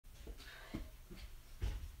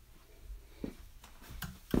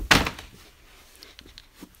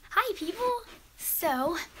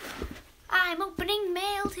So, I'm opening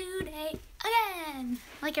mail today again,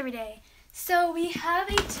 like every day. So we have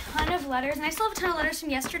a ton of letters, and I still have a ton of letters from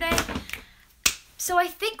yesterday. So I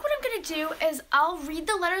think what I'm going to do is I'll read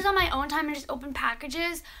the letters on my own time and just open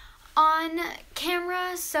packages on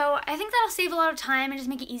camera. So I think that'll save a lot of time and just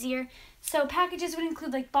make it easier. So packages would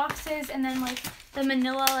include like boxes and then like the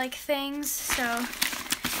manila like things. So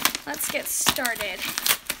let's get started.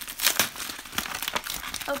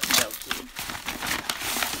 Okie dokie.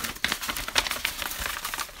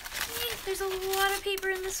 There's a lot of paper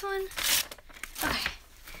in this one. Okay,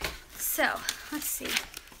 so let's see.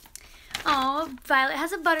 Oh, Violet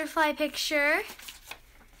has a butterfly picture.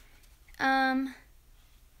 Caitlin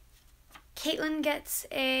gets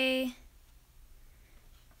a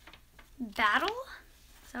battle?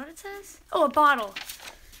 Is that what it says? Oh, a bottle.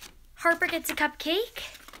 Harper gets a cupcake.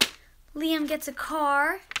 Liam gets a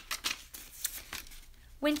car.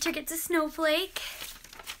 Winter gets a snowflake.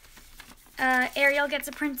 Ariel gets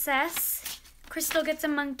a princess. Crystal gets a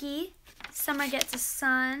monkey. Summer gets a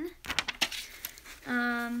sun.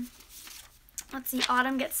 Let's see,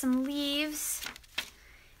 Autumn gets some leaves.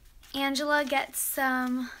 Angela gets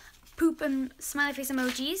some poop and smiley face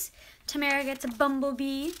emojis. Tamara gets a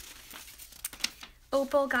bumblebee.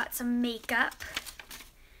 Opal got some makeup.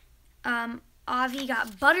 Avi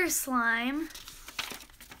got butter slime.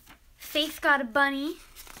 Faith got a bunny.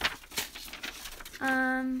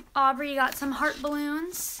 Aubrey got some heart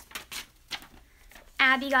balloons.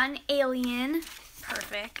 Abby got an alien.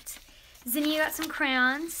 Perfect. Zinnia got some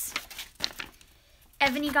crayons.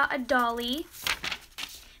 Ebony got a dolly.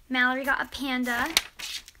 Mallory got a panda.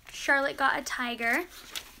 Charlotte got a tiger.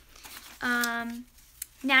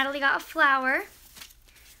 Natalie got a flower.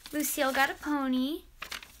 Lucille got a pony.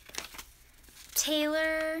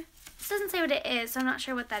 Taylor, this doesn't say what it is, so I'm not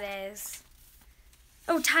sure what that is.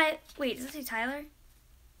 Oh, wait, does it say Tyler?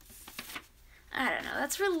 I don't know.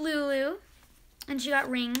 That's for Lulu. And she got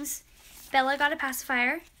rings. Bella got a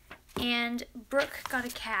pacifier. And Brooke got a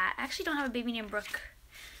cat. I actually don't have a baby named Brooke.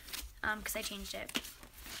 Because I changed it.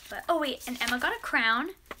 But, oh wait, and Emma got a crown.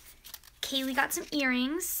 Kaylee got some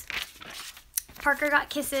earrings. Parker got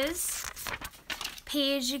kisses.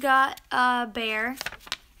 Paige got a bear.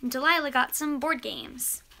 And Delilah got some board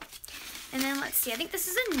games. And then let's see, I think this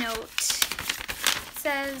is a note. It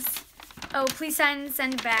says, oh, please sign and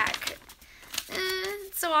send back.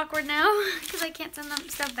 It's so awkward now because I can't send them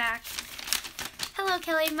stuff back. Hello,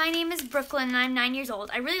 Kelly. My name is Brooklyn, and I'm 9 years old.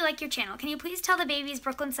 I really like your channel. Can you please tell the babies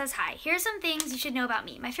Brooklyn says hi? Here are some things you should know about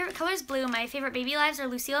me. My favorite color is blue. My favorite baby lives are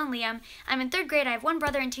Lucille and Liam. I'm in 3rd grade. I have 1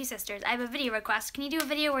 brother and 2 sisters. I have a video request. Can you do a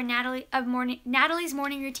video where Natalie's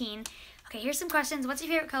morning routine? Okay, here's some questions. What's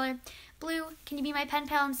your favorite color? Blue. Can you be my pen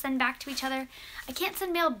pal and send back to each other? I can't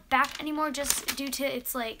send mail back anymore just due to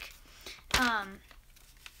it's like,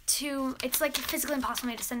 it's like physically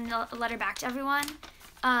impossible to send a letter back to everyone.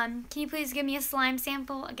 Can you please give me a slime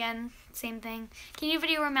sample? Again, same thing. Can you do a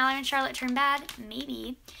video where Mallory and Charlotte turn bad?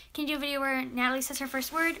 Maybe. Can you do a video where Natalie says her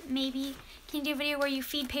first word? Maybe. Can you do a video where you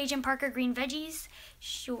feed Paige and Parker green veggies?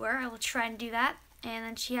 Sure, I will try and do that. And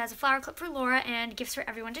then she has a flower clip for Laura and gifts for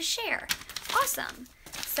everyone to share. Awesome.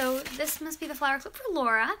 So this must be the flower clip for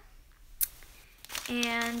Laura.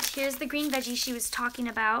 And here's the green veggie she was talking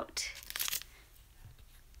about.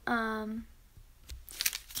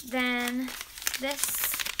 Then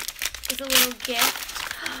this is a little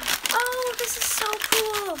gift. Oh, this is so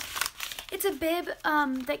cool. It's a bib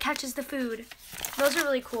that catches the food. Those are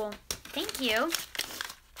really cool. Thank you.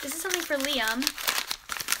 This is something for Liam.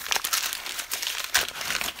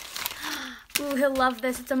 Ooh, he'll love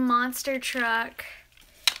this. It's a monster truck.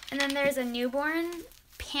 And then there's a newborn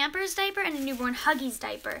Pampers diaper and a newborn Huggies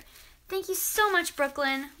diaper. Thank you so much,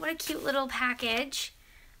 Brooklyn. What a cute little package.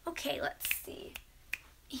 Okay, let's see.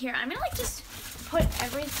 Here, I'm gonna like just put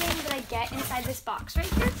everything that I get inside this box right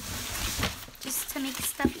here. Just to make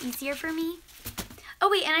stuff easier for me. Oh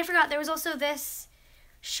wait, and I forgot, there was also this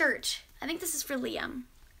shirt. I think this is for Liam.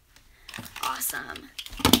 Awesome.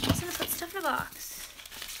 I'm just gonna put stuff in a box.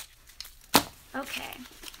 Okay.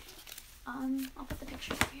 I'll put the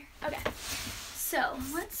pictures up here. Okay. So,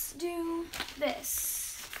 let's do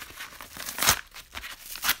this.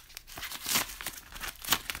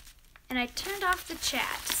 And I turned off the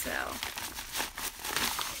chat, so.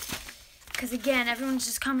 Because again, everyone's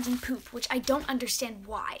just commenting poop, which I don't understand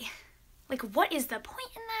why. Like, what is the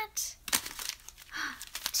point in that?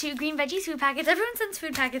 2 green veggies food packets. Everyone sends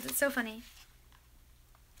food packets. It's so funny.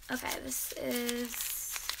 Okay, this is,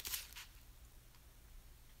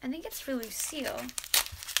 I think it's for Lucille.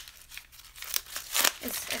 I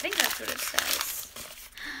think that's what it says.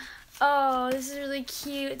 Oh, this is really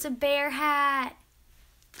cute. It's a bear hat.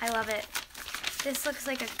 I love it. This looks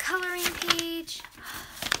like a coloring page.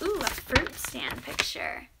 Ooh, a fruit stand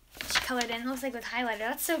picture. She colored in, it looks like with highlighter.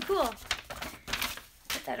 That's so cool.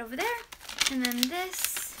 Put that over there. And then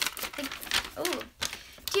this. Oh,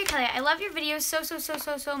 dear Kelly, I love your videos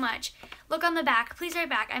so much. Look on the back. Please write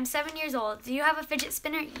back. I'm 7 years old. Do you have a fidget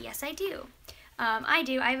spinner? Yes, I do. I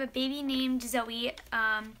do. I have a baby named Zoe,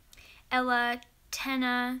 Ella,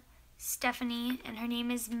 Tenna, Stephanie, and her name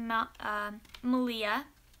is Malia.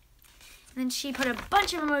 And then she put a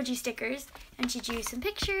bunch of emoji stickers, and she drew some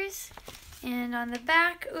pictures. And on the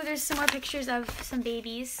back, oh, there's some more pictures of some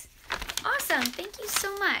babies. Awesome. Thank you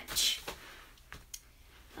so much.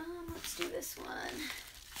 Let's do this one.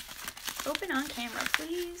 Open on camera,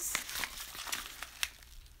 please.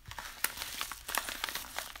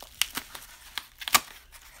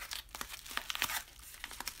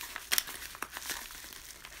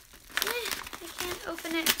 I can't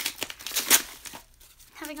open it.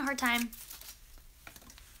 Having a hard time.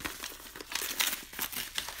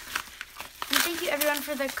 And thank you everyone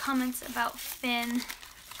for the comments about Finn.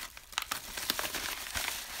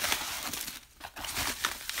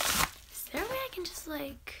 Is there a way I can just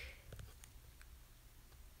like...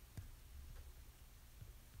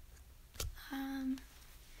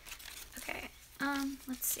 okay,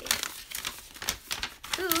 let's see.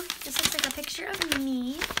 Ooh, this looks like a picture of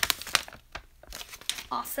me.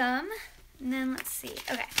 Awesome. And then let's see.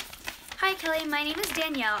 Okay. Hi Kelly, my name is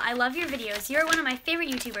Danielle. I love your videos. You're one of my favorite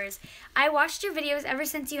YouTubers. I watched your videos ever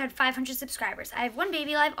since you had 500 subscribers. I have one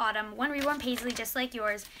baby live Autumn, one reborn Paisley just like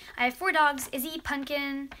yours. I have 4 dogs, Izzy,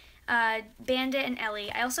 Pumpkin, Bandit, and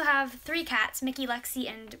Ellie. I also have 3 cats, Mickey, Lexi,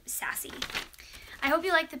 and Sassy. I hope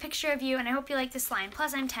you like the picture of you, and I hope you like the slime.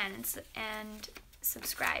 Plus, I'm 10 and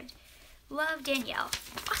subscribed. Love, Danielle.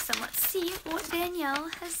 Awesome. Let's see what Danielle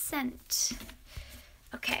has sent.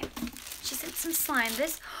 Okay. She sent some slime.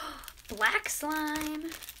 This black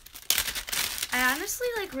slime. I honestly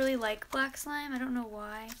really like black slime. I don't know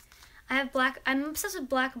why. I'm obsessed with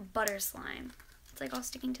black butter slime. It's like all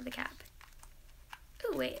sticking to the cap.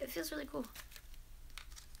 Oh wait, it feels really cool.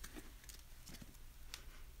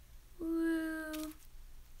 Woo.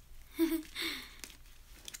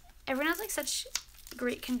 Everyone has like such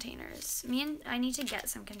great containers. I need to get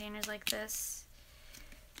some containers like this.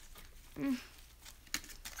 I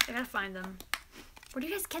gotta find them. Where do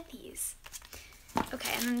you guys get these?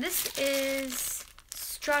 Okay, and then this is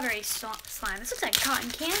strawberry slime. This looks like cotton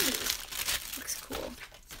candy. Looks cool.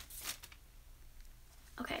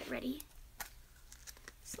 Okay, ready?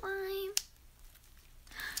 Slime.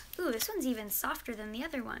 Ooh, this one's even softer than the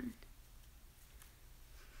other one.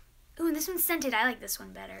 Ooh, and this one's scented. I like this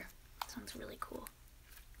one better. This one's really cool.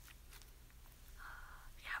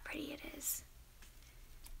 Look how pretty it is.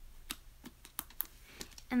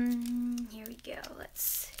 And here we go.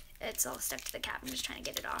 It's all stuck to the cap. I'm just trying to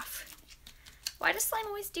get it off. Why does slime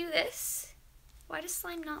always do this? Why does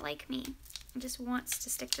slime not like me? It just wants to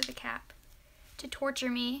stick to the cap to torture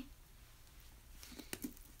me.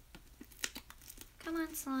 Come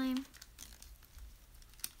on, slime.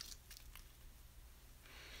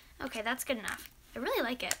 Okay, that's good enough. I really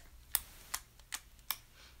like it.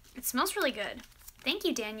 It smells really good. Thank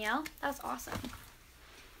you, Danielle. That was awesome.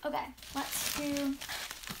 Okay, let's do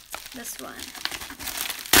this one.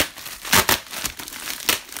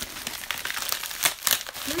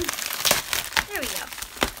 There we go.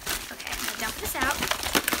 Okay, I'm gonna dump this out.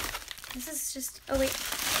 This is just, oh wait,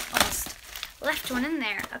 almost left one in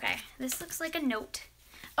there. Okay, this looks like a note.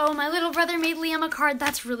 Oh, my little brother made Liam a card.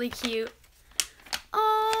 That's really cute.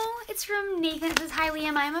 Oh, it's from Nathan. It says, hi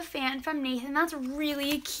Liam, I'm a fan from Nathan. That's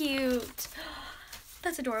really cute.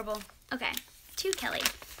 That's adorable. Okay, to Kelly.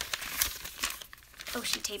 Oh,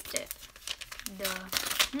 she taped it. Duh.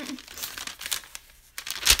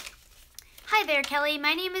 Hi there, Kelly.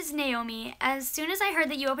 My name is Naomi. As soon as I heard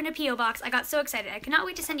that you opened a P.O. box, I got so excited. I could not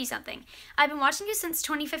wait to send you something. I've been watching you since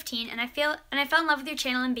 2015, and I fell in love with your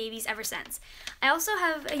channel and babies ever since. I also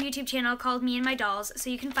have a YouTube channel called Me and My Dolls, so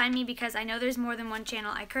you can find me because I know there's more than one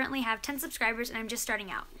channel. I currently have 10 subscribers, and I'm just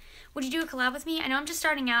starting out. Would you do a collab with me? I know I'm just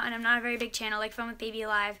starting out, and I'm not a very big channel like Fun with Baby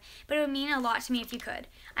Alive, but it would mean a lot to me if you could.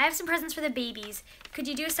 I have some presents for the babies. Could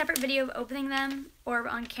you do a separate video of opening them, or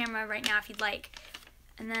on camera right now if you'd like?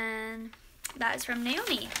 And then that is from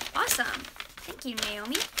Naomi. Awesome. Thank you,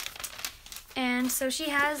 Naomi. And so she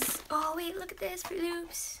has, oh wait, look at this, Fruit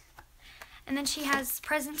Loops. And then she has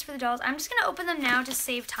presents for the dolls. I'm just going to open them now to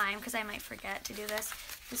save time because I might forget to do this.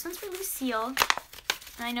 This one's for Lucille.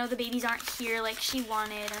 And I know the babies aren't here like she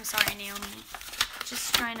wanted. I'm sorry, Naomi.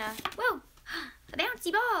 Just trying to, whoa, a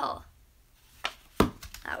bouncy ball.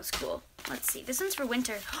 That was cool. Let's see. This one's for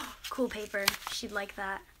Winter. Cool paper. She'd like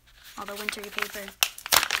that. all the wintry paper.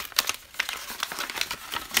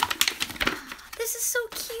 This is so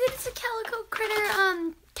cute. It's a calico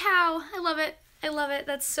critter cow. I love it. I love it.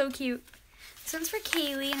 That's so cute. This one's for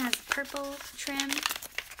Kelli and has purple trim.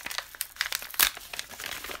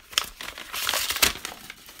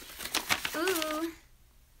 Ooh.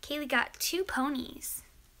 Kelli got 2 ponies.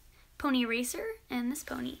 Pony Racer and this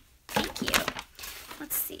pony. Thank you.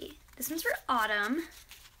 Let's see. This one's for Autumn.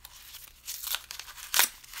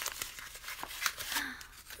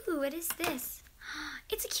 Ooh, what is this?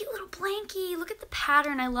 It's a cute little blankie. Look at the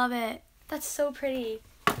pattern. I love it. That's so pretty.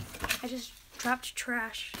 I just dropped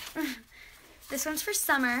trash. This one's for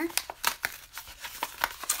Summer.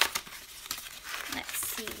 Let's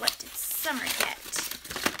see. What did Summer get?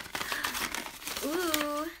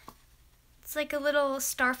 Ooh. It's like a little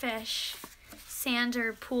starfish sand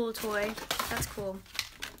or pool toy. That's cool.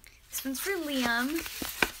 This one's for Liam.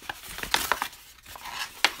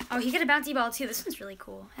 Oh, he got a bouncy ball too. This one's really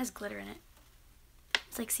cool. It has glitter in it.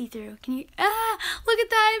 It's like see-through. Can you, look at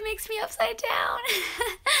that. It makes me upside down.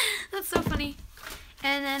 That's so funny.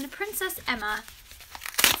 And then Princess Emma.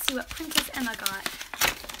 Let's see what Princess Emma got.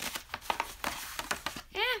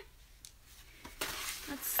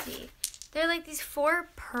 Let's see. They're like these 4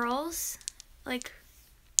 pearls, like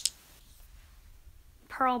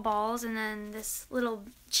pearl balls, and then this little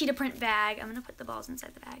cheetah print bag. I'm gonna put the balls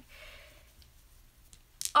inside the bag.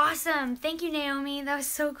 Awesome. Thank you, Naomi. That was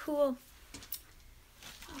so cool.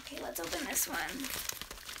 Okay, let's open this one.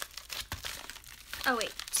 Oh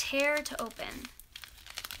wait, tear to open.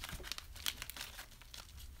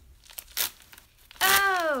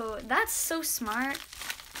 Oh, that's so smart.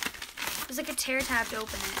 There's like a tear tab to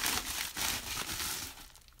open it.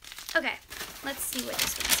 Okay, let's see what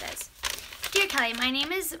this one says. Dear Kelli, my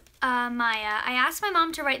name is Maya. I asked my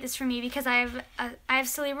mom to write this for me because I have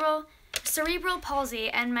cerebral palsy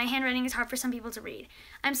and my handwriting is hard for some people to read.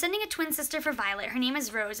 I'm sending a twin sister for Violet. Her name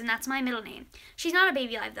is Rose and that's my middle name. She's not a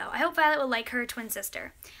baby live though. I hope Violet will like her twin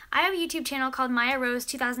sister. I have a YouTube channel called Maya Rose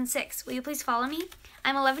 2006. Will you please follow me?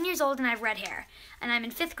 I'm 11 years old and I have red hair. And I'm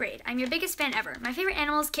in 5th grade. I'm your biggest fan ever. My favorite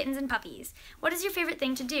animal is kittens and puppies. What is your favorite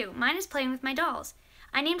thing to do? Mine is playing with my dolls.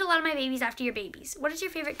 I named a lot of my babies after your babies. What is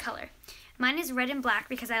your favorite color? Mine is red and black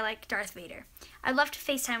because I like Darth Vader. I'd love to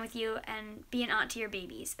FaceTime with you and be an aunt to your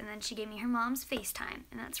babies. And then she gave me her mom's FaceTime.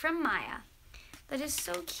 And that's from Maya. That is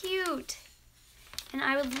so cute. And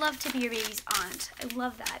I would love to be your baby's aunt. I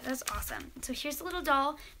love that. That's awesome. So here's a little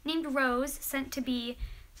doll named Rose, sent to be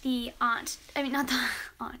the aunt. I mean, not the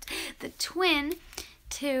aunt. The twin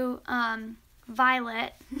to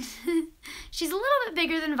Violet. She's a little bit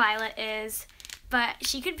bigger than Violet is. But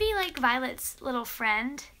she could be like Violet's little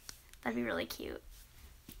friend. That'd be really cute.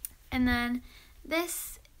 And then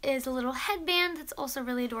this is a little headband that's also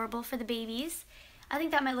really adorable for the babies. I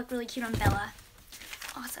think that might look really cute on Bella.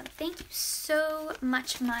 Awesome. Thank you so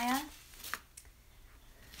much, Maya.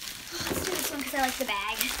 Let's do this one because I like the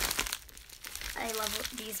bag. I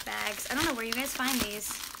love these bags. I don't know where you guys find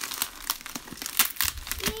these.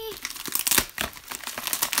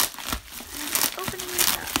 I'm just opening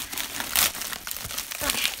this up.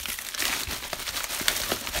 Okay.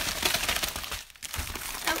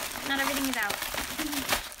 Oh, not everything is out.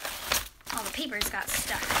 All the papers got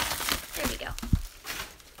stuck. There we go.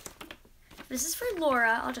 This is for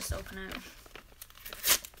Laura. I'll just open it.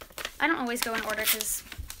 I don't always go in order because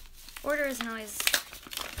order isn't always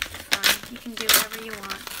fun. You can do whatever you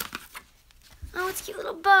want. Oh, it's a cute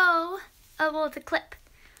little bow. Oh, well, it's a clip.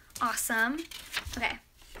 Awesome. Okay.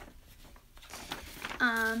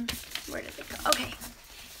 Where did it go? Okay.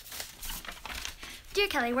 Dear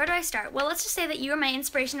Kelli, where do I start? Well, let's just say that you are my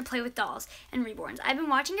inspiration to play with dolls and reborns. I've been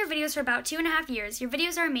watching your videos for about 2.5 years. Your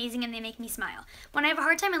videos are amazing and they make me smile. When I have a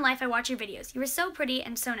hard time in life, I watch your videos. You are so pretty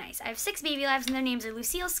and so nice. I have 6 baby lives and their names are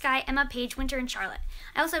Lucille, Sky, Emma, Paige, Winter, and Charlotte.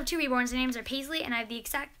 I also have 2 reborns. Their names are Paisley and I have the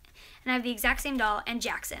exact same doll, and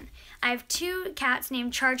Jackson. I have 2 cats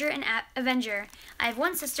named Charger and Avenger. I have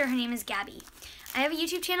 1 sister. Her name is Gabby. I have a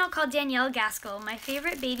YouTube channel called Danielle Gaskell. My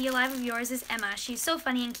favorite baby alive of yours is Emma. She's so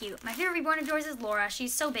funny and cute. My favorite reborn of yours is Laura.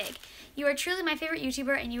 She's so big. You are truly my favorite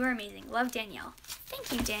YouTuber, and you are amazing. Love, Danielle.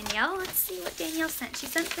 Thank you, Danielle. Let's see what Danielle sent. She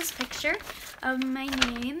sent this picture of my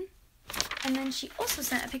name, and then she also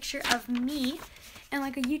sent a picture of me and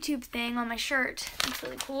like a YouTube thing on my shirt. That's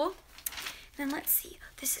really cool. Then let's see.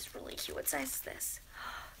 This is really cute. What size is this?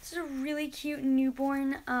 This is a really cute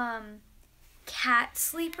newborn cat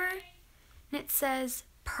sleeper. And it says,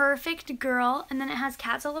 perfect girl. And then it has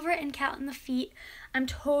cats all over it and cat on the feet. I'm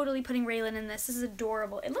totally putting Raylan in this. This is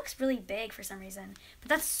adorable. It looks really big for some reason. But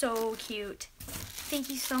that's so cute. Thank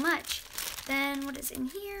you so much. Then what is in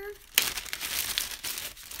here?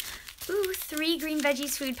 Ooh, 3 green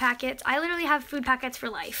veggies food packets. I literally have food packets for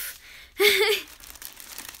life.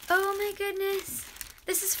 Oh my goodness.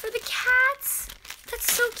 This is for the cats.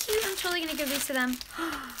 That's so cute. I'm totally gonna give these to them.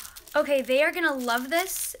 Okay, they are gonna love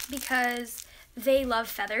this because they love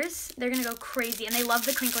feathers. They're gonna go crazy and they love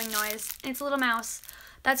the crinkling noise. And it's a little mouse.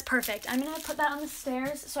 That's perfect. I'm gonna put that on the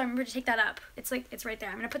stairs so I remember to take that up. It's right there.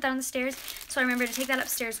 I'm gonna put that on the stairs so I remember to take that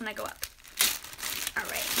upstairs when I go up. All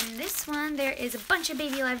right, and this one, there is a bunch of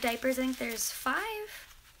Baby Alive diapers. I think there's 5,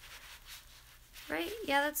 right?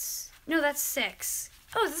 Yeah, that's 6.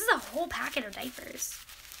 Oh, this is a whole packet of diapers.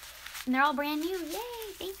 And they're all brand new.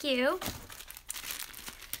 Yay, thank you.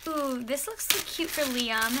 Ooh, this looks so cute for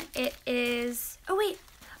Liam. It is, oh wait.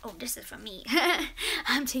 Oh, this is for me.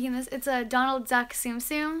 I'm taking this. It's a Donald Duck Tsum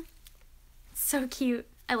Tsum. It's so cute.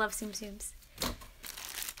 I love Tsum Tsums.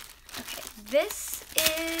 Okay, this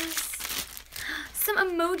is some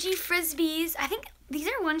emoji frisbees. I think these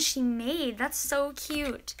are ones she made. That's so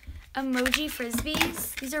cute. Emoji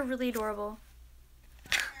frisbees. These are really adorable.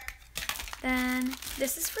 Then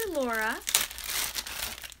this is for Laura.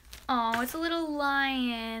 Oh, it's a little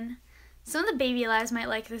lion. Some of the Baby Alives might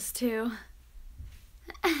like this too.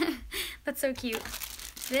 That's so cute.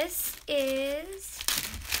 This is,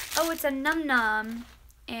 oh, it's a Num Num.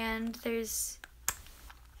 And there's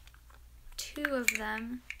 2 of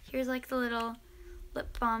them. Here's like the little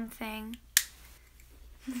lip balm thing.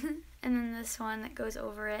 And then this one that goes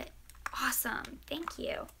over it. Awesome, thank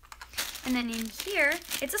you. And then in here,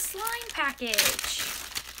 it's a slime package.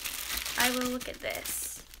 I will look at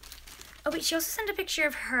this. Oh wait, she also sent a picture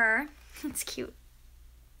of her. It's cute.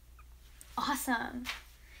 Awesome.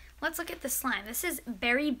 Let's look at the slime. This is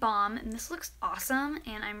Berry Bomb, and this looks awesome,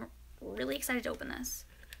 and I'm really excited to open this.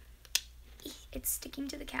 It's sticking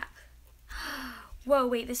to the cap. Whoa,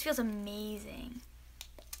 wait, this feels amazing.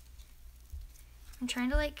 I'm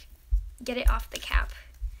trying to like get it off the cap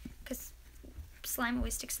because slime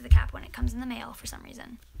always sticks to the cap when it comes in the mail for some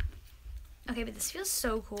reason. Okay, but this feels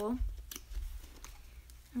so cool.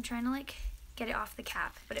 I'm trying to like get it off the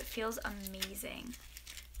cap, but it feels amazing.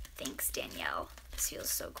 Thanks, Danielle. This feels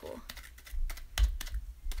so cool.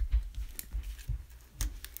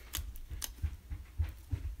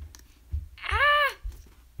 Ah!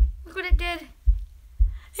 Look what it did.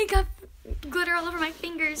 It got glitter all over my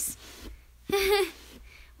fingers.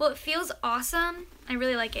 Well, it feels awesome. I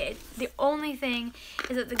really like it. The only thing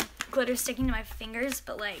is that the glitter's sticking to my fingers,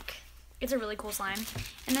 but like, it's a really cool slime.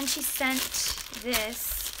 And then she sent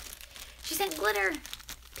this. She sent glitter.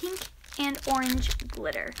 Pink and orange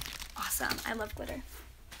glitter. Awesome. I love glitter.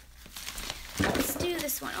 Let's do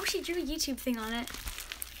this one. Oh, she drew a YouTube thing on it.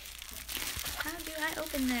 How do I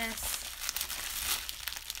open this?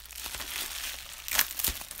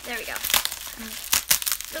 There we go. I'm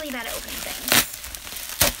really bad at opening things.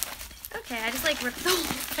 Okay, I just like ripped the whole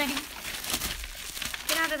thing.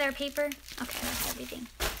 Get out of there, paper. Okay, that's everything.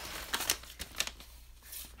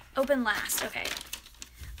 Open last. Okay.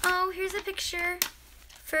 Oh, here's a picture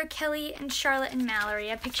for Kelly and Charlotte and Mallory.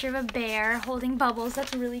 A picture of a bear holding bubbles.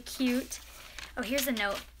 That's really cute. Oh, here's a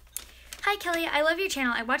note. Hi, Kelly. I love your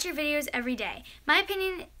channel. I watch your videos every day. In my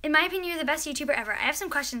opinion, you're the best YouTuber ever. I have some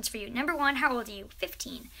questions for you. Number 1, how old are you?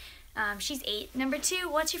 15. She's 8. Number 2,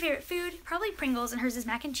 what's your favorite food? Probably Pringles, and hers is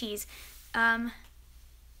mac and cheese. She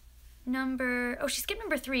skipped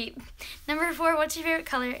number 3. Number 4, what's your favorite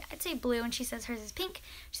color? I'd say blue, and she says hers is pink.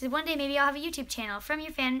 She said, one day maybe I'll have a YouTube channel. From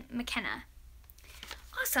your fan, McKenna.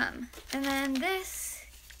 Awesome. And then this.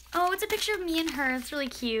 Oh, it's a picture of me and her. It's really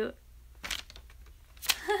cute.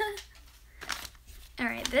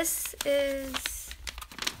 Alright, this is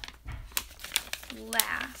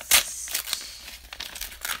last.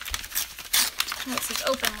 Oh, it says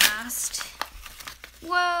open last.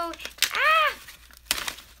 Whoa! Ah!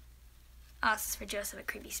 Oh, this is for Joseph, a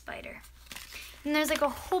creepy spider. And there's like a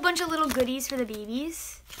whole bunch of little goodies for the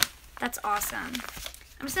babies. That's awesome.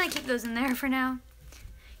 I'm just gonna keep those in there for now.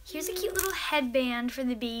 Here's a cute little headband for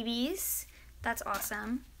the babies. That's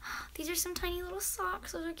awesome. These are some tiny little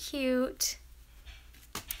socks. Those are cute.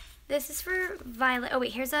 This is for Violet. Oh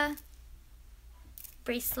wait, here's a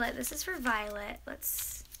bracelet. This is for Violet.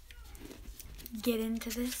 Let's get into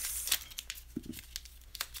this.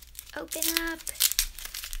 Open up.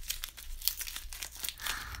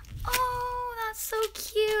 Oh, that's so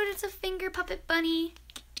cute. It's a finger puppet bunny.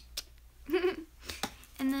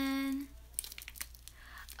 And then,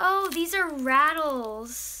 oh, these are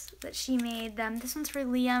rattles that she made them. This one's for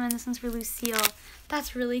Liam and this one's for Lucille.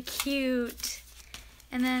 That's really cute.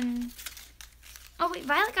 And then, oh wait,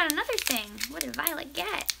 Violet got another thing. What did Violet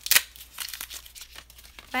get?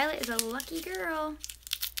 Violet is a lucky girl.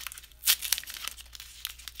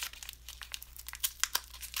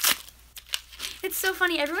 It's so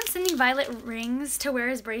funny. Everyone's sending Violet rings to wear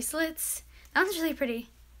as bracelets. That one's really pretty.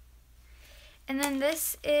 And then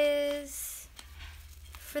this is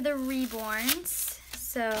for the reborns.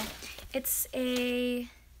 So it's a,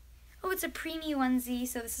 it's a preemie onesie.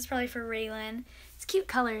 So this is probably for Raylan. It's cute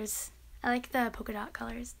colors. I like the polka dot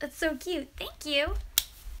colors. That's so cute. Thank you.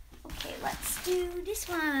 Okay, let's do this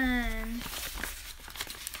one.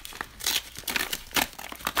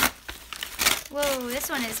 Whoa, this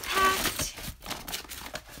one is packed.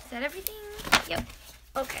 Is that everything? Yep.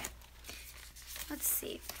 Okay. Let's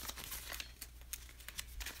see.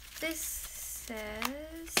 This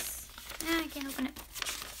says, I can't open it.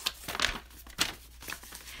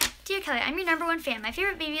 Dear Kelly, I'm your #1 fan. My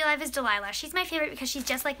favorite baby alive is Delilah. She's my favorite because she's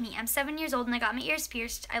just like me. I'm 7 years old and I got my ears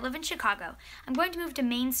pierced. I live in Chicago. I'm going to move to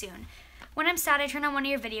Maine soon. When I'm sad, I turn on one of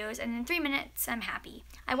your videos, and in 3 minutes, I'm happy.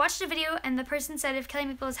 I watched a video, and the person said if Kelli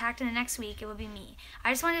Maple is hacked in the next week, it will be me.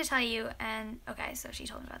 I just wanted to tell you, and okay, so she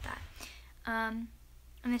told me about that. And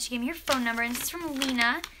then she gave me her phone number, and this is from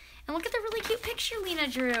Lena. And look at the really cute picture Lena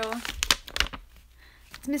drew.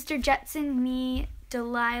 It's Mr. Jetson, me,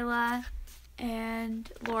 Delilah, and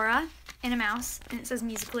Laura, and a mouse, and it says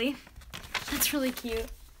musically. That's really cute.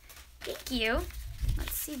 Thank you.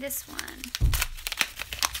 Let's see this one.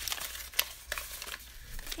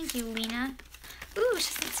 Thank you, Lena. Ooh,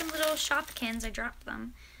 she sent some little Shopkins. I dropped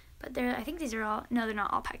them. But I think these are all, no, they're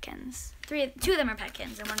not all Petkins. 2 of them are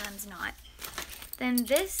Petkins and one of them's not. Then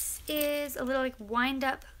this is a little like wind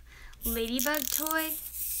up ladybug toy.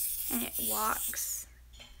 And it walks.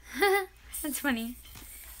 That's funny.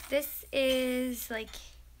 This is like,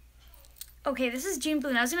 okay, this is June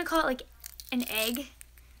balloon. I was going to call it like an egg.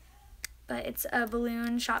 But it's a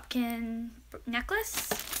balloon Shopkin necklace.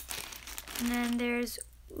 And then there's,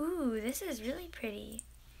 ooh, this is really pretty.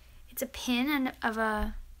 It's a pin of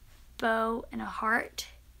a bow and a heart.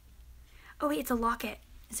 Oh wait, it's a locket.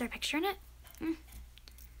 Is there a picture in it?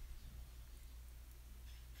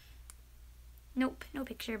 Nope, no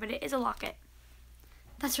picture, but it is a locket.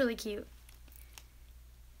 That's really cute.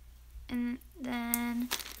 And then,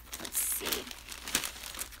 let's see.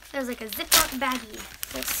 There's like a Ziploc baggie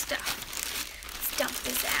full of stuff. Let's dump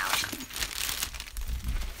this out.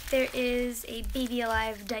 There is a Baby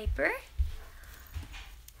Alive diaper.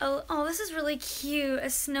 Oh, this is really cute. A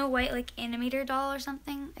Snow White like animator doll or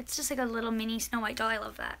something. It's just like a little mini Snow White doll. I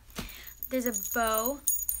love that. There's a bow.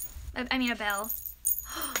 I mean a bell.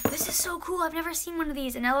 This is so cool. I've never seen one of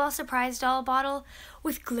these. An LOL surprise doll bottle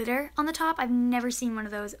with glitter on the top. I've never seen one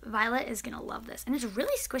of those. Violet is gonna love this. And it's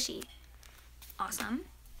really squishy. Awesome.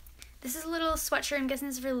 This is a little sweatshirt. I'm guessing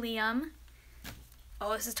this is for Liam.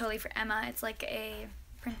 Oh, this is totally for Emma. It's like a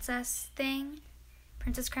princess thing.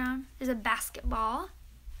 Princess crown. There's a basketball.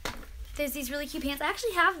 There's these really cute pants. I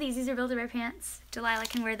actually have these. These are Build-A-Bear pants. Delilah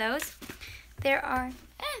can wear those. There are,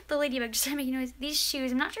 the ladybug just started making noise. These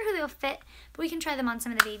shoes, I'm not sure who they'll fit, but we can try them on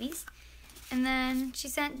some of the babies. And then she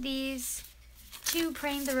sent these 2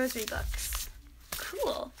 Praying the Rosary books.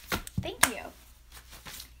 Cool. Thank you.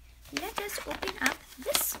 Let us open up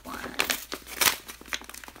this one.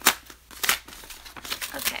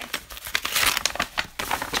 Okay.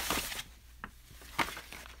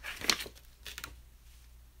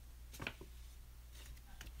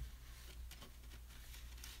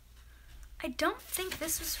 I don't think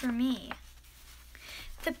this was for me.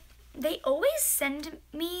 They always send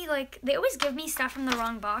me, like, they always give me stuff from the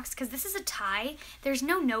wrong box, because this is a tie. There's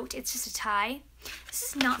no note, it's just a tie. This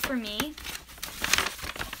is not for me.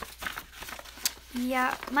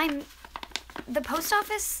 Yeah, the post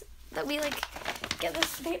office that we, like, get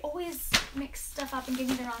this, they always mix stuff up and give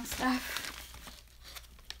me the wrong stuff.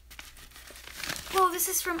 Whoa, this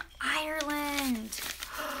is from Ireland.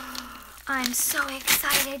 I'm so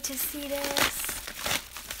excited to see this.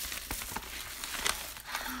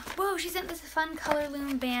 Whoa, she sent this fun color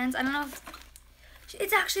loom bands. I don't know if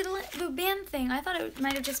it's actually the band thing. I thought it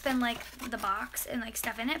might have just been like the box and like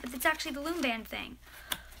stuff in it, but it's actually the loom band thing.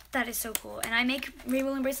 That is so cool. And I make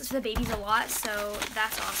rainbow loom bracelets for the babies a lot, so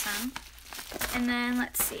that's awesome. And then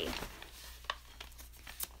let's see.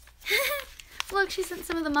 Look, she sent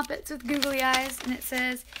some of the Muppets with googly eyes, and it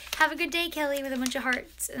says, "Have a good day, Kelly," with a bunch of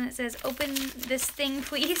hearts. And it says, "Open this thing,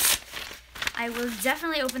 please." I will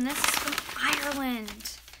definitely open this. It's from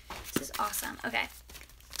Ireland. This is awesome. Okay.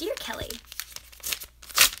 Dear Kelly.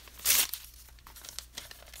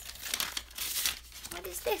 What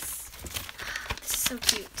is this? This is so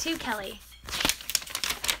cute. To Kelly.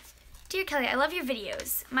 Dear Kelly, I love your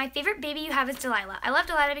videos. My favorite baby you have is Delilah. I love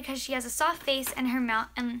Delilah because she has a soft face and her mouth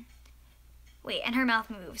her mouth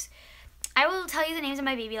moves. I will tell you the names of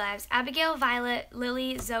my baby lives: Abigail, Violet,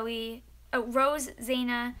 Lily, Zoe, Rose,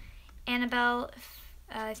 Zaina, Annabelle,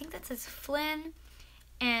 I think that says Flynn,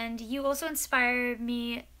 and you also inspire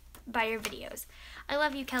me by your videos. I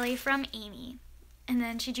love you, Kelly, from Amy. And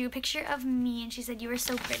then she drew a picture of me and she said, you are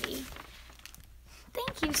so pretty.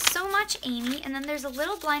 Thank you so much, Amy. And then there's a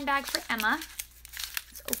little blind bag for Emma.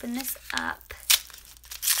 Let's open this up.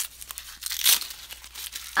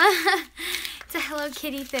 It's a Hello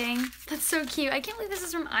Kitty thing. That's so cute. I can't believe this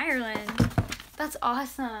is from Ireland. That's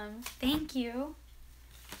awesome. Thank you.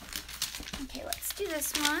 Okay, let's do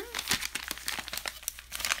this one.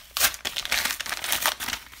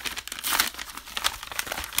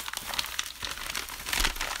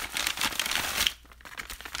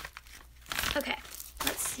 Okay,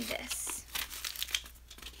 let's see this.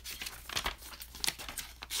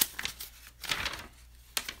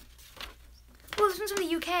 Oh, this one's from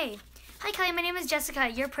the UK. Hi, Kelly. My name is Jessica.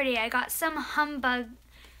 You're pretty. I got some humbug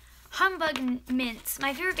mints.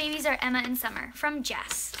 My favorite babies are Emma and Summer. From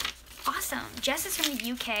Jess. Awesome. Jess is from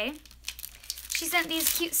the UK. She sent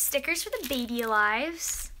these cute stickers for the baby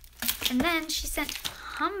lives. And then she sent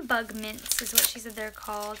humbug mints is what she said they're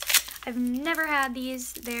called. I've never had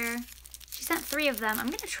these. She sent 3 of them. I'm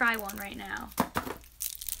going to try one right now.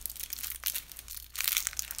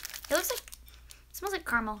 It smells like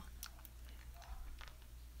caramel.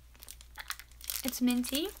 It's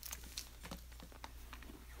minty.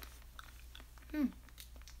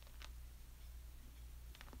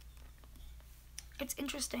 It's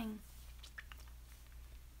interesting.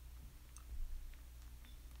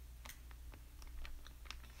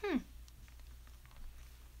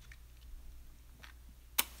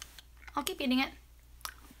 I'll keep eating it.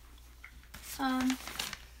 Someone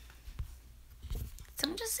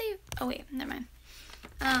just say, oh wait, never mind.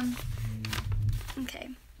 Okay,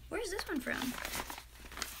 where's this one from?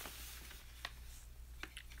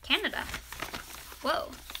 Canada.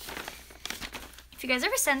 Whoa. If you guys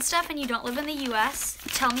ever send stuff and you don't live in the US,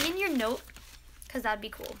 tell me in your note, because that'd be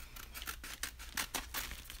cool.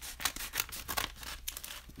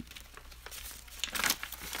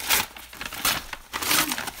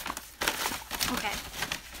 Okay.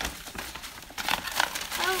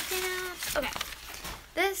 Okay.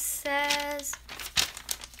 This says,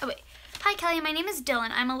 oh wait. Hi Kelly, my name is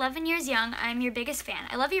Dylan. I'm 11 years young. I'm your biggest fan.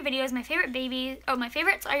 I love your videos. My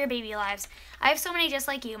favorites are your baby lives. I have so many just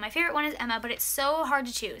like you. My favorite one is Emma, but it's so hard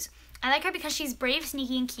to choose. I like her because she's brave,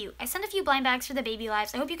 sneaky, and cute. I sent a few blind bags for the baby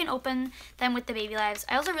lives. I hope you can open them with the baby lives.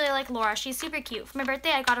 I also really like Laura. She's super cute. For my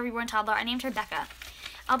birthday, I got a reborn toddler. I named her Becca.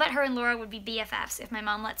 I'll bet her and Laura would be BFFs. If my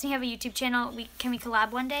mom lets me have a YouTube channel, can we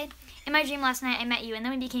collab one day? In my dream last night, I met you, and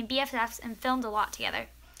then we became BFFs and filmed a lot together.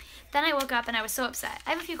 Then I woke up and I was so upset.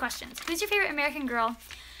 I have a few questions. Who's your favorite American girl?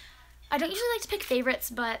 I don't usually like to pick favorites,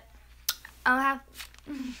 but I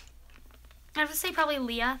have to say probably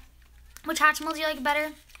Leah. Which Hatchimal do you like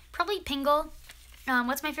better? Probably Pingle.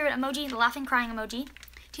 What's my favorite emoji? The laughing crying emoji.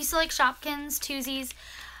 Do you still like Shopkins, Twosies?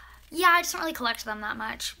 Yeah, I just don't really collect them that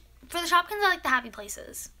much. For the Shopkins, I like the happy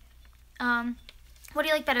places. What do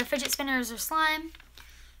you like better, fidget spinners or slime?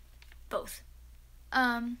 Both.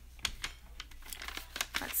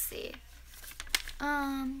 Let's see.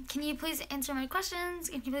 Can you please answer my questions?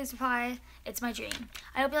 Can you please reply? It's my dream.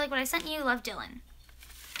 I hope you like what I sent you. Love, Dylan.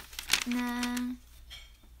 And then,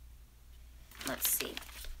 let's see.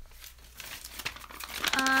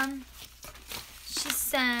 She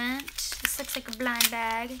sent, this looks like a blind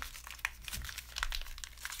bag.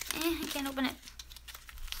 I can't open it.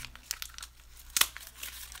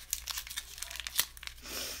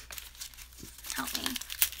 Help me.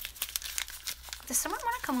 Does someone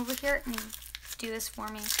want to come over here and do this for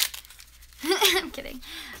me? I'm kidding.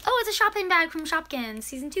 Oh, it's a shopping bag from Shopkins,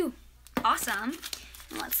 season 2. Awesome.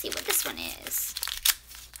 Let's see what this one is.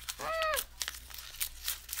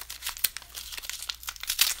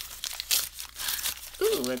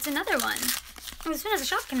 Ooh, it's another one. Oh, this one has a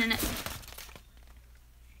Shopkin in it.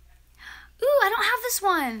 Ooh, I don't have this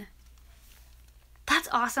one. That's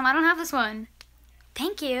awesome. I don't have this one.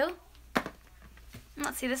 Thank you.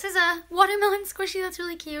 Let's see. This is a watermelon squishy. That's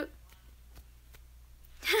really cute.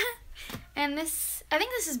 And this, I think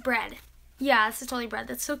this is bread. Yeah, this is totally bread.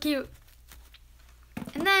 That's so cute.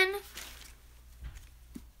 And then,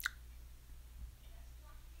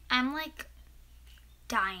 I'm like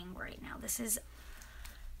dying right now. This is,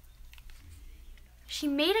 she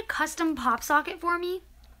made a custom pop socket for me.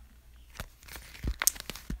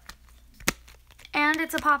 And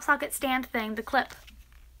it's a pop socket stand thing, the clip.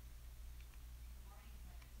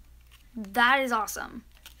 That is awesome.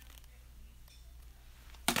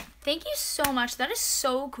 Thank you so much. That is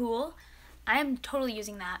so cool. I am totally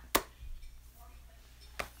using that.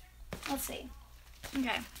 Let's see.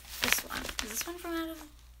 Okay, this one. Is this one from out of...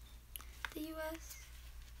 the US?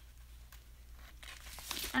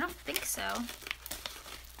 I don't think so.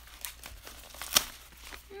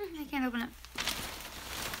 I can't open it.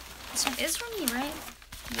 This one is from me, right?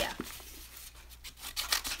 Yeah.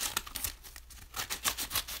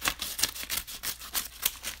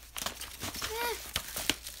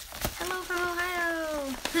 Hello from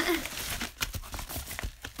Ohio.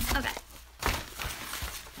 Okay.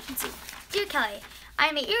 Let's see. Dear Kelly, I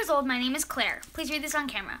am 8 years old. My name is Claire. Please read this on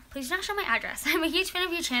camera. Please do not show my address. I'm a huge fan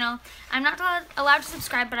of your channel. I'm not allowed to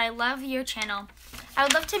subscribe, but I love your channel. I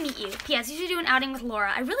would love to meet you. P.S. You should do an outing with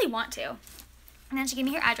Laura. I really want to. And then she gave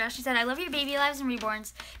me her address. She said, I love your baby lives and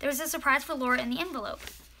reborns. There was a surprise for Laura in the envelope.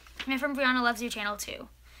 My friend Brianna loves your channel too.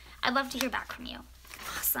 I'd love to hear back from you.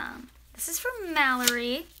 Awesome. This is from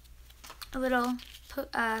Mallory. A little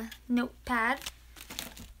notepad.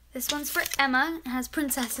 This one's for Emma. It has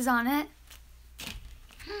princesses on it.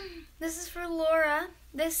 This is for Laura.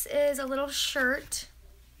 This is a little shirt.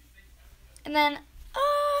 And then,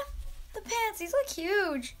 the pants. These look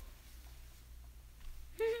huge.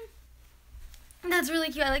 That's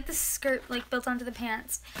really cute. I like the skirt like built onto the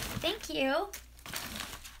pants. Thank you.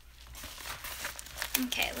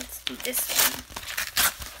 Okay, let's do this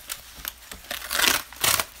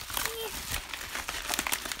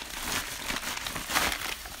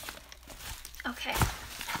one. Okay.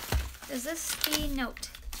 Is this the note?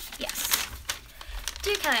 Yes.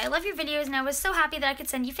 Dear Kelly, I love your videos and I was so happy that I could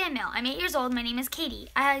send you fan mail. I'm 8 years old. My name is Katie.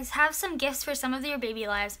 I have some gifts for some of your baby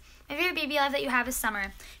lives. My favorite baby life that you have is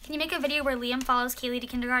Summer. Can you make a video where Liam follows Kaylee to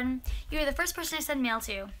kindergarten? You are the first person I send mail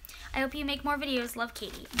to. I hope you make more videos. Love,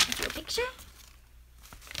 Katie. I'll do a picture.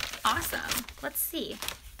 Awesome. Let's see.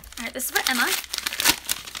 All right, this is for Emma.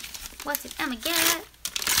 What did Emma get?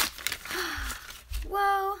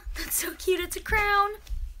 Whoa, that's so cute. It's a crown.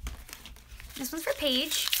 This one's for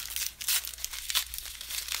Paige.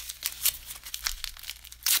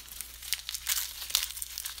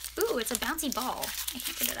 Ooh, it's a bouncy ball. I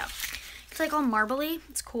can't get it up. It's like all marbly.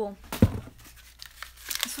 It's cool.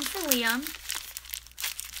 This one's for Liam.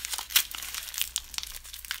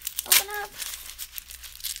 Open up.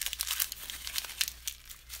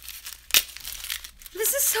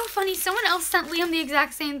 This is so funny. Someone else sent Liam the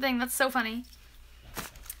exact same thing. That's so funny.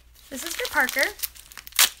 This is for Parker.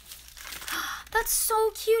 That's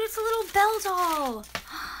so cute. It's a little Belle doll.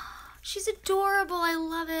 She's adorable. I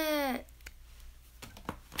love it.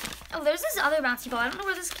 Oh, there's this other bouncy ball. I don't know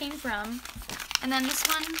where this came from. And then this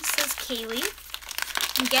one says Kaylee.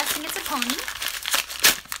 I'm guessing it's a pony.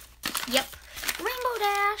 Yep. Rainbow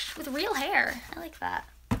Dash with real hair. I like that.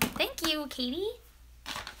 Thank you, Katie.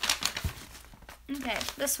 Okay,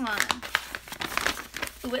 this one.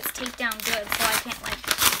 Ooh, it's taped down good, so I can't, like,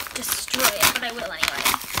 destroy it, but I will anyway.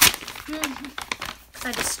 Because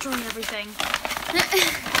I destroy everything.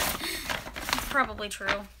 It's probably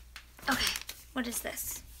true. Okay, what is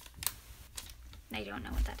this? I don't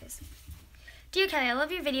know what that is. Dear Kelly, I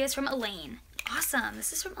love your videos from Elaine. Awesome.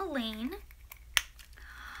 This is from Elaine.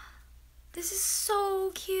 This is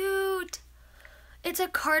so cute. It's a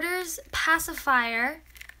Carter's pacifier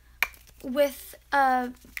with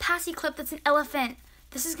a passy clip that's an elephant.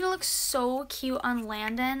 This is going to look so cute on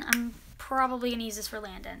Landon. I'm probably going to use this for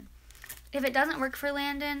Landon. If it doesn't work for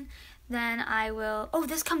Landon, then I will... Oh,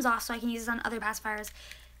 this comes off so I can use this on other pacifiers.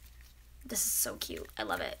 This is so cute. I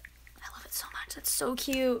love it. I love it so much. That's so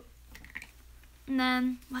cute. And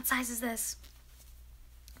then, what size is this?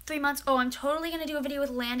 3 months. Oh, I'm totally going to do a video with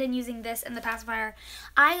Landon using this and the pacifier.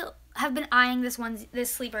 I have been eyeing this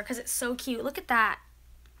sleeper because it's so cute. Look at that.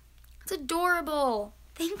 It's adorable.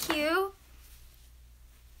 Thank you.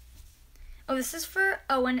 Oh, this is for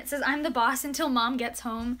Owen. It says, I'm the boss until mom gets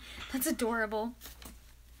home. That's adorable.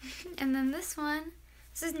 And then this one.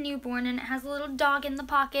 This is newborn, and it has a little dog in the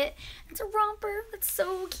pocket. It's a romper. That's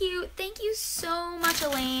so cute. Thank you so much,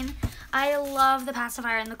 Elaine. I love the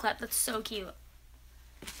pacifier and the clip. That's so cute.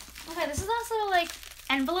 Okay, this is also a, like,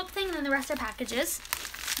 envelope thing, and then the rest are packages.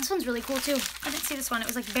 This one's really cool, too. I didn't see this one. It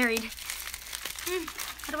was, like, buried.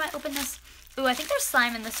 How do I open this? Ooh, I think there's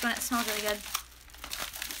slime in this one. It smells really good.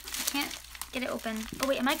 I can't get it open. Oh,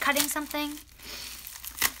 wait, am I cutting something?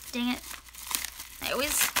 Dang it. I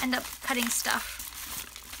always end up cutting stuff.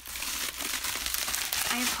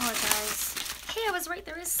 I apologize. Hey, I was right.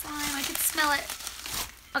 There is slime. I could smell it.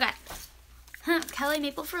 Okay. Kelly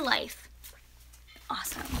Maple for life.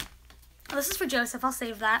 Awesome. Oh, this is for Joseph. I'll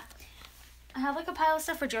save that. I have like a pile of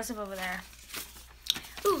stuff for Joseph over there.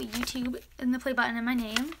 Ooh, YouTube and the play button and my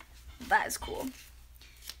name. That is cool.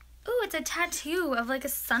 Ooh, it's a tattoo of like a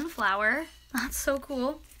sunflower. That's so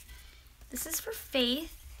cool. This is for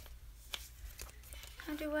Faith.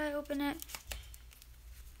 How do I open it?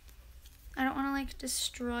 I don't want to like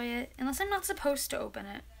destroy it unless I'm not supposed to open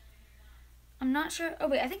it. I'm not sure. Oh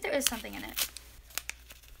wait, I think there is something in it.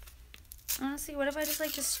 Honestly, what if I just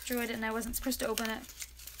like destroyed it and I wasn't supposed to open it?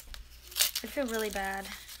 I'd feel really bad.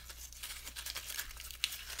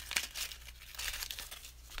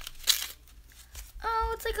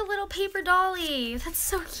 Oh, it's like a little paper dolly. That's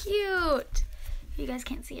so cute. You guys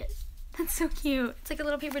can't see it. That's so cute. It's like a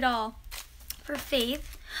little paper doll. For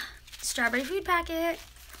Faith. Strawberry food packet.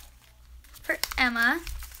 For Emma.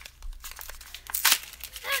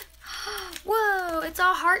 Whoa, it's a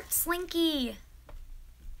heart slinky.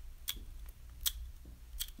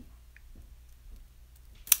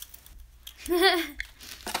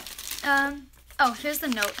 Oh, here's the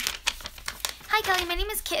note. Hi Kelly, my name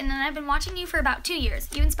is Kitten and I've been watching you for about 2 years.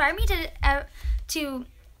 You inspired me to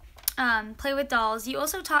play with dolls. You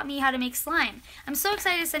also taught me how to make slime. I'm so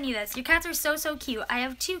excited to send you this. Your cats are so cute. I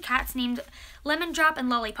have 2 cats named Lemon Drop and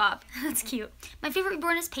Lollipop. That's cute. My favorite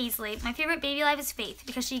reborn is Paisley. My favorite baby alive is Faith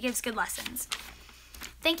because she gives good lessons.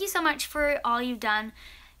 Thank you so much for all you've done.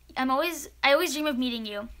 I always dream of meeting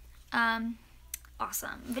you.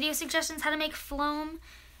 Awesome. Video suggestions: how to make foam.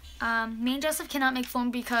 Me and Joseph cannot make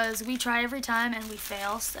foam because we try every time and we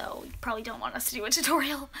fail, so you probably don't want us to do a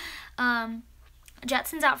tutorial.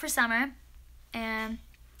 Jetson's out for summer, and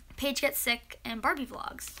Paige gets sick, and Barbie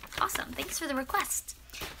vlogs. Awesome. Thanks for the request.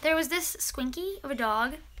 There was this squinky of a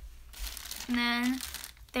dog, and then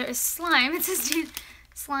there is slime. It says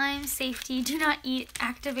slime safety, do not eat,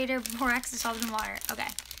 activator, borax dissolved in water. Okay.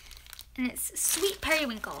 And it's sweet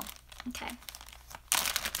periwinkle. Okay.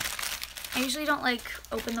 I usually don't like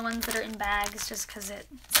open the ones that are in bags just because it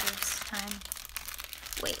saves time.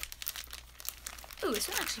 Wait. Ooh, this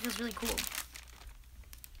one actually feels really cool.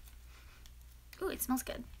 Ooh, it smells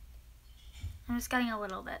good. I'm just getting a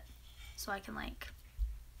little bit so I can like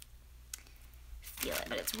feel it,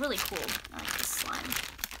 but it's really cool. I like this slime.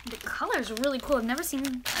 The colors are really cool. I've never seen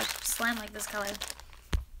a slime like this color.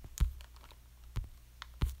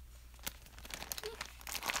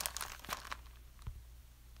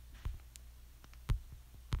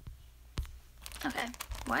 Okay,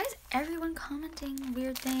 why is everyone commenting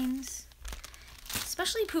weird things?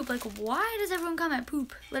 Especially poop. Like, why does everyone comment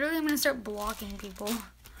poop? Literally, I'm gonna start blocking people.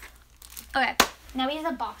 Okay, now we have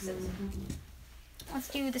the boxes. Let's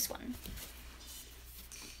do this one.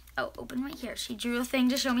 Oh, open right here. She drew a thing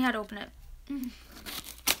to show me how to open it.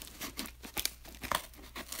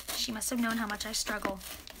 She must have known how much I struggle.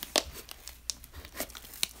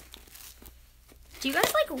 Do you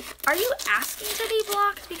guys, like, are you asking to be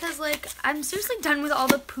blocked? Because, like, I'm seriously done with all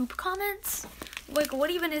the poop comments. Like,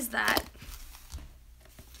 what even is that?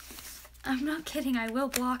 I'm not kidding, I will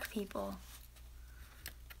block people.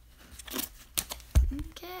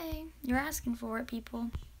 Okay, you're asking for it,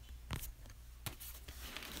 people.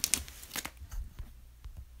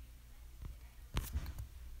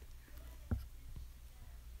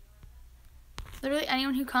 Literally,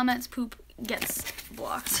 anyone who comments poop gets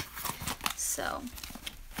blocked. So,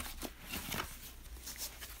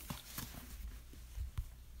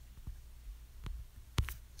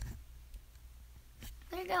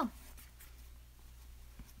 there you go.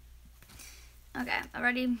 Okay, I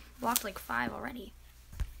already blocked like 5 already.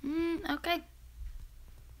 Okay.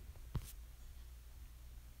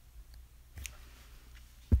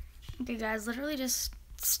 Okay, guys, literally just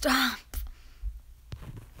stop.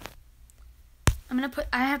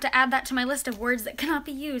 I have to add that to my list of words that cannot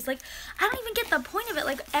be used. Like, I don't even get the point of it.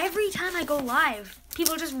 Like, every time I go live,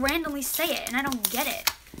 people just randomly say it, and I don't get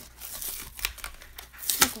it.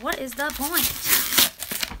 Like, what is the point?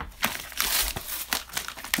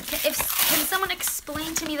 Can someone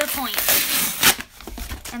explain to me the point?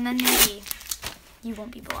 And then maybe you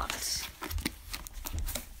won't be blocked.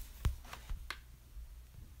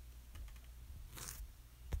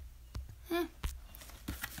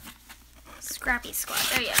 Scrappy squad.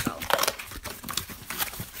 There you go.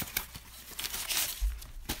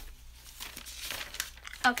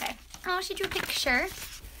 Okay. Oh, she drew a picture.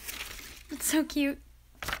 It's so cute.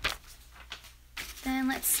 Then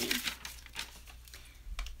let's see.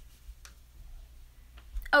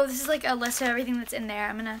 Oh, this is like a list of everything that's in there.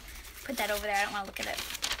 I'm gonna put that over there. I don't want to look at it.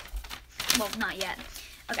 Well, not yet.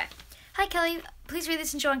 Okay. Hi, Kelly. Please read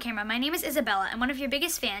this and show on camera. My name is Isabella. I'm one of your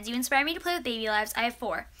biggest fans. You inspire me to play with baby lives. I have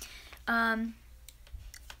 4.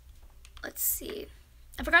 Let's see.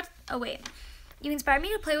 I forgot. Oh, wait. You inspired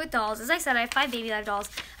me to play with dolls. As I said, I have 5 baby live dolls.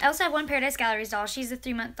 I also have 1 Paradise Galleries doll. She's a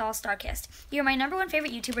 3-month doll, Starkist. You're my #1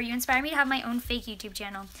 favorite YouTuber. You inspired me to have my own fake YouTube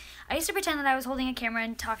channel. I used to pretend that I was holding a camera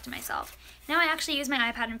and talk to myself. Now I actually use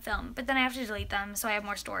my iPad and film, but then I have to delete them so I have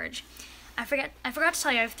more storage. I forgot to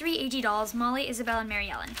tell you, I have 3 AG dolls, Molly, Isabel, and Mary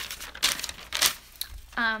Ellen.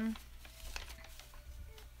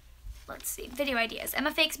 Let's see, video ideas.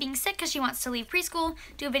 Emma fakes being sick because she wants to leave preschool.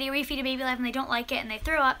 Do a video where you feed a baby alive and they don't like it and they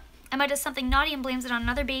throw up. Emma does something naughty and blames it on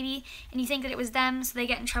another baby, and you think that it was them, so they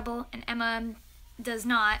get in trouble, and Emma does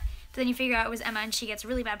not. But then you figure out it was Emma, and she gets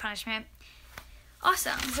really bad punishment.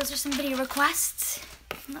 Awesome. Those are some video requests.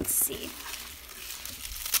 Let's see.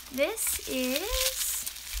 This is...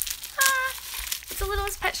 it's a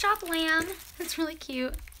Littlest Pet Shop lamb. It's really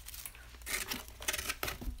cute.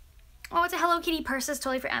 Oh, it's a Hello Kitty purse. It's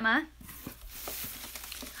totally for Emma.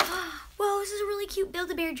 Whoa, this is a really cute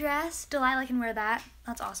Build-A-Bear dress. Delilah can wear that.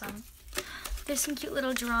 That's awesome. There's some cute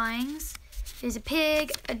little drawings. There's a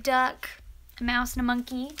pig, a duck, a mouse, and a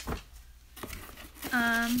monkey.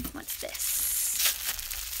 What's this?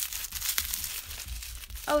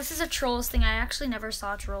 Oh, this is a Trolls thing. I actually never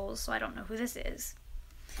saw Trolls, so I don't know who this is.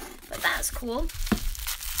 But that's cool.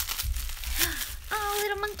 Oh,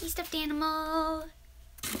 little monkey stuffed animal.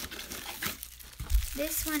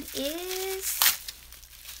 This one is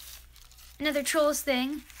another Trolls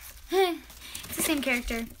thing. It's the same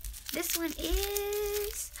character. This one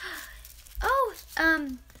is,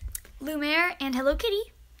 Lumiere and Hello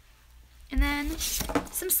Kitty. And then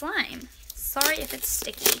some slime. Sorry if it's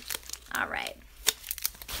sticky. All right.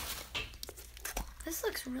 This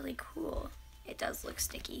looks really cool. It does look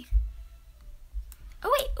sticky.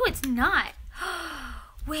 Oh wait, oh it's not.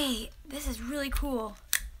 Wait, this is really cool.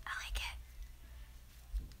 I like it.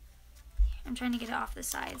 I'm trying to get it off the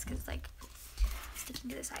sides because it's like sticking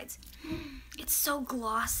to the sides. It's so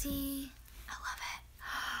glossy. I love it.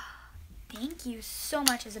 Thank you so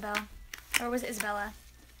much, Isabel. Or was it Isabella?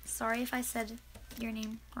 Sorry if I said your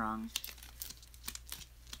name wrong.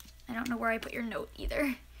 I don't know where I put your note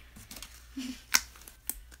either.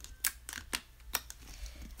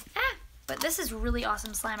 But this is really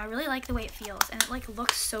awesome slime. I really like the way it feels, and it like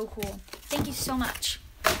looks so cool. Thank you so much.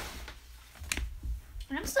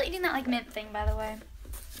 And I'm still eating that like mint thing, by the way.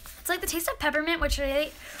 It's like the taste of peppermint, which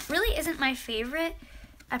really isn't my favorite.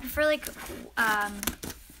 I prefer like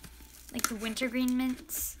the wintergreen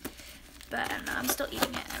mints, but I don't know. I'm still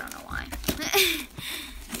eating it. I don't know why.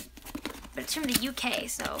 But it's from the UK,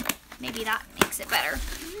 so maybe that makes it better.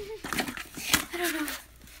 I don't know.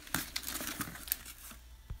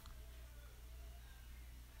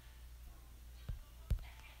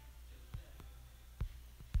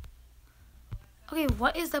 Okay,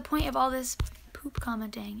 what is the point of all this poop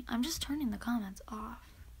commenting? I'm just turning the comments off.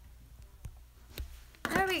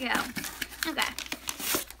 There we go. Okay.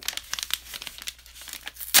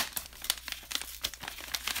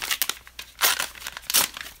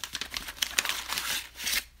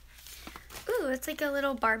 Ooh, it's like a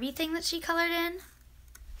little Barbie thing that she colored in.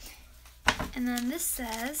 And then this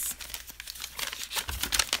says,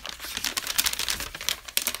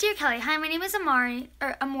 Dear Kelly, hi, my name is Amari.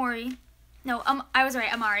 No, I was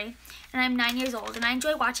right, Amari, and I'm 9 years old, and I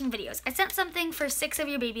enjoy watching videos. I sent something for 6 of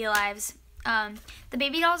your baby alives. The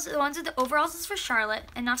baby dolls, the ones with the overalls is for Charlotte,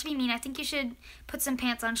 and not to be mean, I think you should put some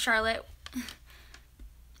pants on Charlotte.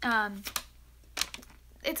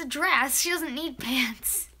 It's a dress. She doesn't need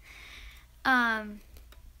pants. And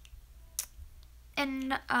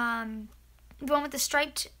the one with the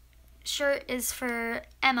striped shirt is for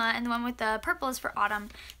Emma, and the one with the purple is for Autumn.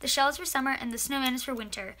 The shell is for Summer, and the snowman is for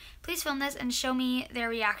Winter. Please film this and show me their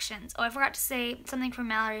reactions. Oh, I forgot to say something for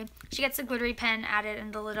Mallory. She gets the glittery pen added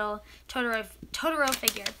and the little Totoro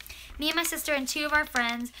figure. Me and my sister and 2 of our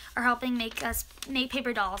friends are helping make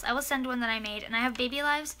paper dolls. I will send one that I made, and I have baby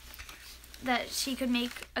lives that she could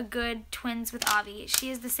make a good twins with Avi. She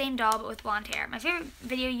is the same doll but with blonde hair. My favorite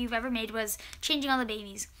video you've ever made was changing all the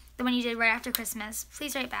babies. The one you did right after Christmas.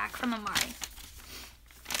 Please write back, from Amari.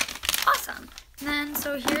 Awesome. And then,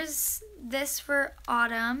 so here's this for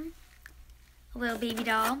Autumn, a little baby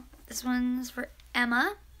doll. This one's for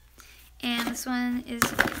Emma, and this one is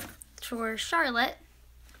for Charlotte.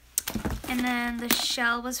 And then the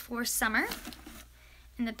shell was for Summer,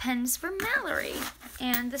 and the pen's for Mallory.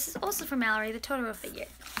 And this is also for Mallory, the Totoro figure.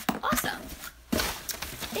 Awesome.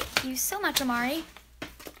 Thank you so much, Amari.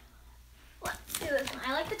 Let's do this one.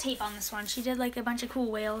 I like the tape on this one. She did like a bunch of cool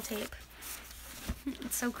whale tape.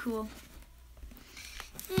 It's so cool.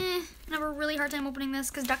 I have a really hard time opening this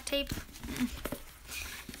because duct tape.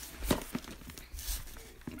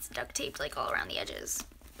 It's duct taped like all around the edges.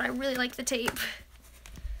 But I really like the tape.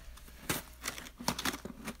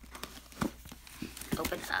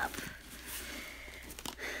 Open up.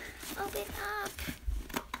 Open up.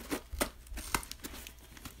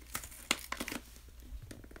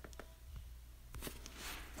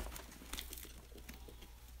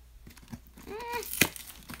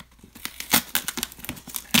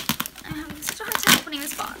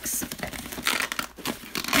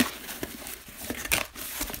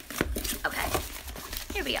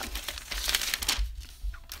 we go.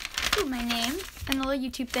 Ooh, my name and the little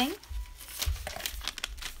YouTube thing.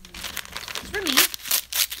 It's for me.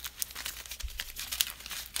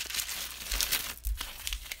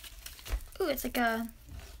 Ooh, it's like a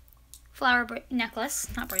flower necklace,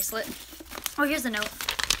 not bracelet. Oh, here's the note.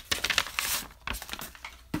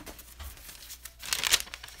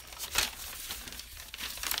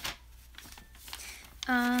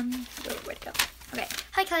 Where'd it go? Okay.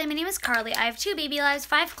 Hi, Kelly. My name is Carly. I have 2 baby lives,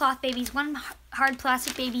 5 cloth babies, 1 hard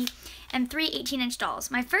plastic baby, and 3 18-inch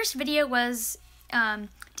dolls. My first video was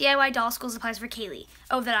DIY doll school supplies for Kelli.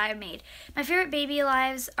 Oh, that I have made. My favorite baby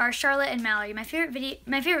lives are Charlotte and Mallory. My favorite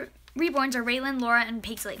reborns are Raylan, Laura, and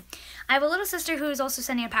Paisley. I have a little sister who is also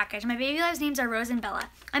sending a package. My baby lives' names are Rose and Bella.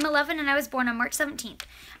 I'm 11 and I was born on March 17th.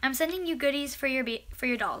 I'm sending you goodies for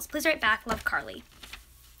your dolls. Please write back. Love, Carly.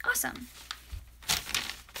 Awesome.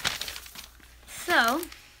 So,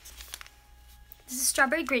 this is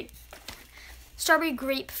strawberry grape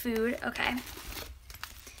food. Okay.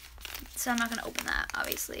 So I'm not gonna open that,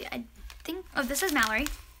 obviously. I think, oh, this is Mallory.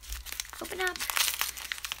 Open up.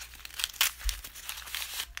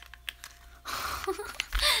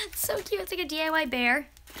 It's so cute. It's like a DIY bear.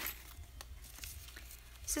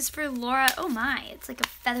 This is for Laura. Oh my, it's like a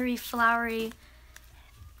feathery, flowery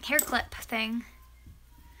hair clip thing.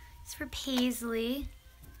 It's for Paisley.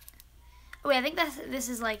 Oh wait, I think this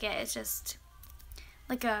is like it. It's just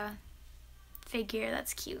like a figure.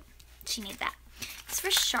 That's cute. She needs that. It's for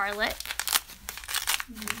Charlotte.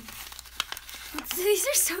 These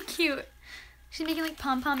are so cute. She's making like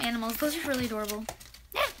pom-pom animals. Those are really adorable.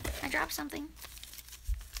 Yeah, I dropped something.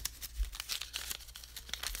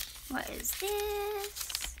 What is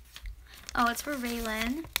this? Oh, it's for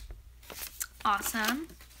Raylan. Awesome.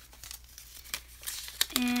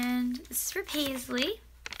 And this is for Paisley.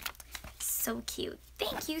 So cute.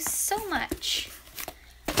 Thank you so much.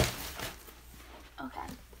 Okay.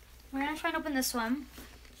 We're gonna try and open this one.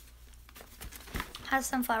 Has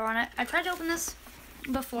sunflower on it. I tried to open this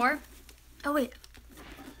before. Oh wait.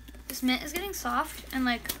 This mint is getting soft and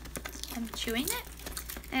like I'm chewing it.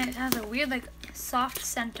 And it has a weird like soft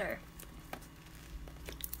center.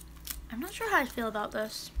 I'm not sure how I feel about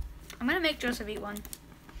this. I'm gonna make Joseph eat one.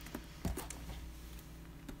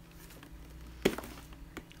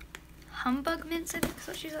 Humbug mints, I think is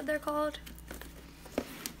what she said they're called.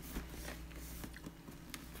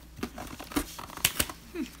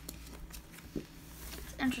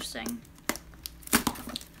 It's interesting.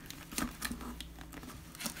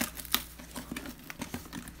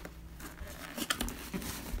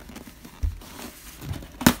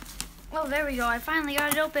 Oh, there we go. I finally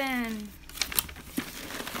got it open.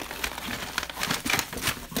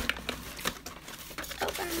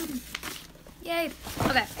 Open. Yay.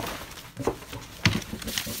 Okay.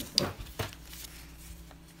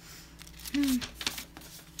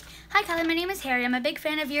 Hi Kelly, my name is Harry. I'm a big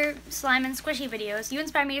fan of your slime and squishy videos. You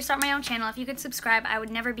inspired me to start my own channel. If you could subscribe, I would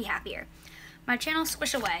never be happier. My channel,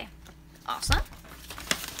 Squish Away. Awesome.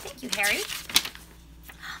 Thank you, Harry.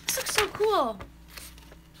 This looks so cool.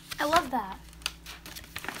 I love that.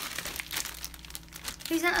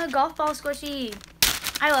 He sent a golf ball squishy.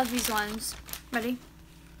 I love these ones. Ready?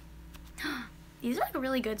 These are like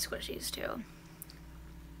really good squishies too.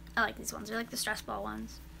 I like these ones. They're like the stress ball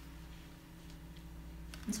ones.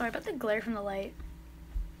 I'm sorry about the glare from the light.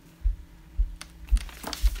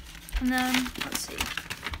 And then, let's see.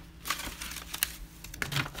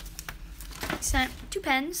 He sent 2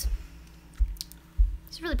 pens.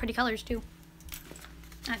 These are really pretty colors too.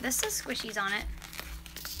 Alright, this says squishies on it.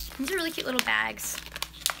 These are really cute little bags.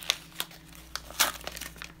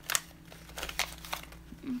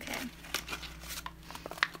 Okay.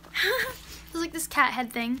 There's like this cat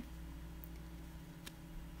head thing.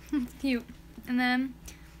 Cute. And then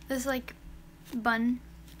this like bun.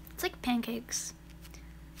 It's like pancakes.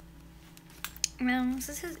 And then this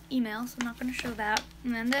is his email, so I'm not going to show that.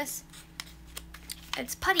 And then this,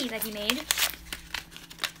 it's putty that he made.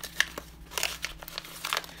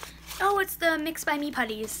 Oh, it's the Mix by Me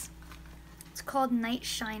putties. It's called Night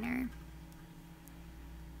Shiner.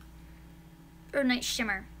 Or Night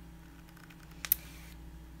Shimmer.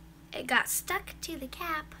 It got stuck to the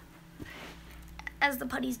cap, as the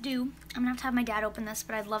putties do. I'm gonna have to have my dad open this,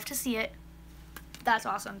 but I'd love to see it. That's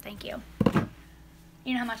awesome, thank you.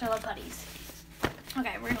 You know how much I love putties.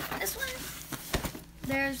 Okay, we're gonna open this one.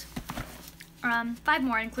 There's 5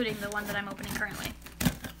 more, including the one that I'm opening currently.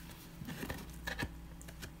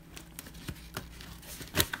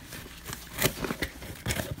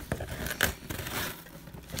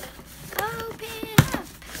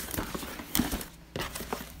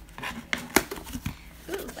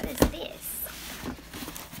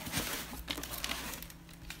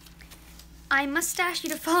 I must ask you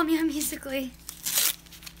to follow me on Musical.ly.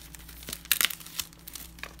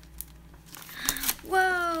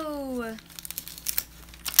 Whoa!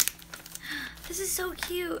 This is so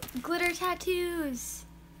cute. Glitter tattoos.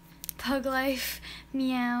 Pug life.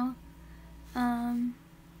 Meow. I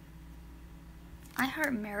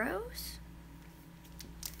heart marrows.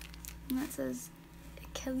 And that says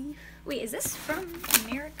Kelli. Wait, is this from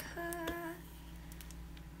America?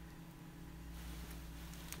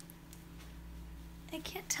 I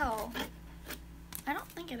can't tell. I don't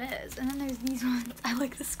think it is. And then there's these ones. I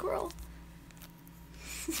like the squirrel.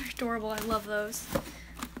 These are adorable. I love those.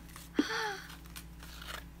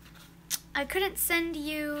 I couldn't send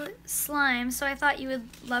you slime, so I thought you would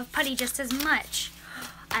love putty just as much.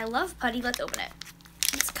 I love putty. Let's open it.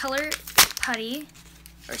 It's color putty,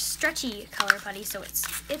 or stretchy color putty, so it's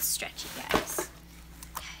stretchy, guys.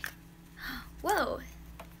 Okay. Whoa.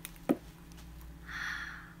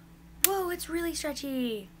 Whoa, it's really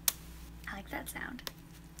stretchy. I like that sound.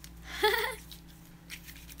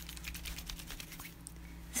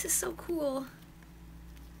 This is so cool.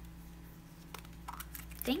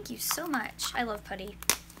 Thank you so much. I love putty.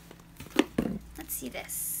 Let's see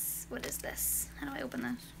this. What is this? How do I open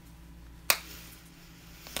this?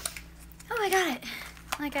 Oh, I got it.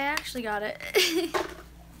 Like, I actually got it. It's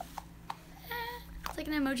like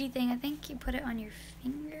an emoji thing. I think you put it on your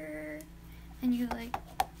finger and you like...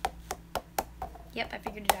 Yep, I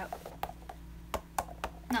figured it out.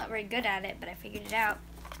 Not very good at it, but I figured it out.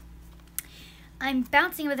 I'm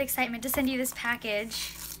bouncing with excitement to send you this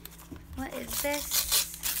package. What is this?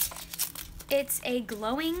 It's a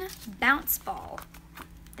glowing bounce ball.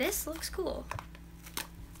 This looks cool.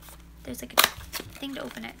 There's like a thing to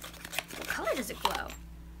open it. What color does it glow?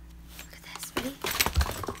 Look at this, ready?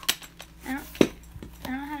 I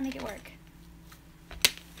don't know how to make it work.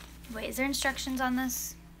 Wait, is there instructions on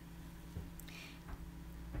this?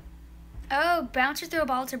 Oh, bounce or throw a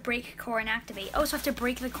ball to break core and activate. Oh, so I have to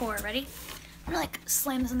break the core. Ready? I'm gonna like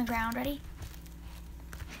slam this on the ground. Ready?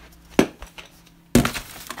 I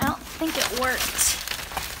don't think it worked.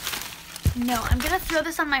 No, I'm gonna throw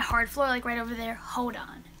this on my hard floor, like right over there. Hold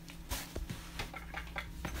on.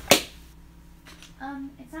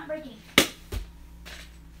 It's not breaking.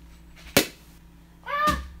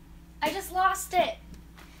 Ah! I just lost it,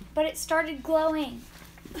 but it started glowing.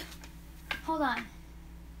 Hold on.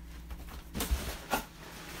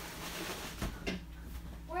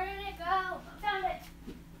 Where did it go? I found it.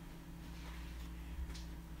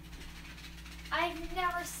 I've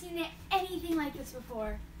never seen anything like this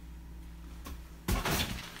before.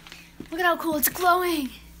 Look at how cool it's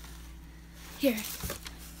glowing. Here.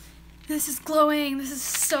 This is glowing. This is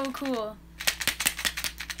so cool.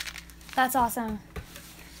 That's awesome.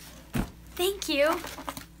 Thank you.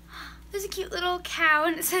 There's a cute little cow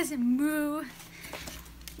and it says moo.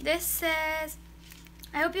 This says,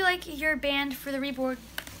 I hope you like your band for the reborn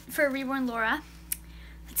Laura.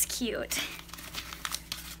 That's cute.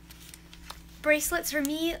 Bracelets for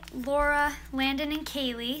me, Laura, Landon, and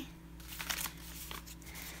Kaylee.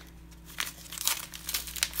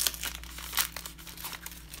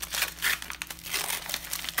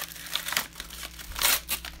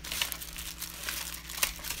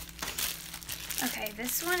 Okay,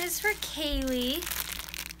 this one is for Kaylee.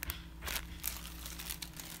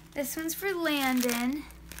 This one's for Landon.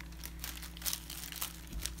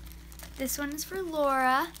 This one is for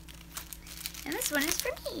Laura. And this one is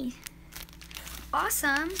for me.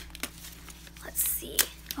 Awesome. Let's see.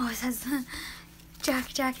 Oh, it says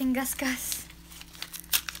Jack, and Gus.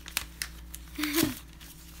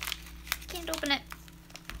 Can't open it.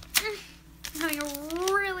 I'm having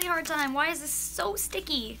a really hard time. Why is this so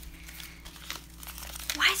sticky?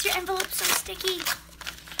 Why is your envelope so sticky?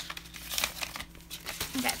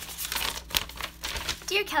 Okay.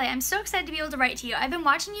 Dear Kelly, I'm so excited to be able to write to you. I've been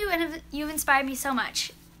watching you and you've inspired me so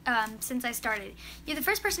much since I started. You're the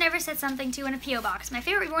first person I ever said something to in a P.O. box. My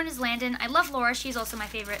favorite reborn is Landon. I love Laura. She's also my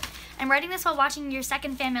favorite. I'm writing this while watching your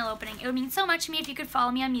second fan mail opening. It would mean so much to me if you could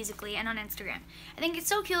follow me on Musical.ly and on Instagram. I think it's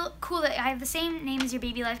so cool that I have the same name as your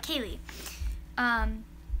baby life, Kaylee.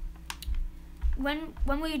 When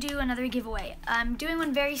will you do another giveaway? I'm doing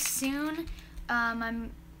one very soon.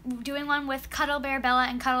 I'm doing one with Cuddle Bear Bella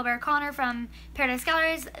and Cuddle Bear Connor from Paradise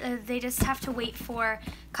Galleries. They just have to wait for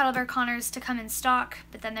Cuddle Bear Connors to come in stock,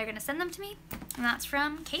 but then they're going to send them to me. And that's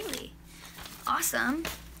from Kaylee. Awesome.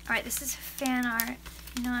 All right, this is fan art.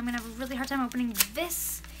 You know, I'm going to have a really hard time opening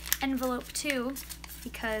this envelope too,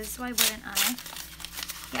 because why wouldn't I?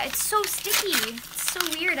 Yeah, it's so sticky. It's so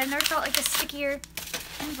weird. I've never felt like a stickier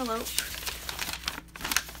envelope.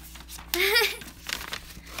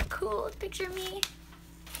 Cool, picture me.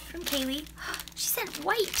 from Kelli. She sent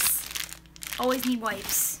wipes. Always need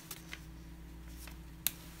wipes.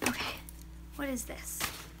 Okay, what is this?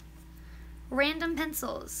 Random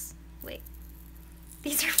pencils. Wait,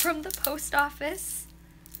 these are from the post office,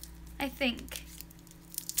 I think.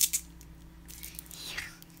 Yeah.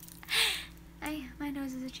 My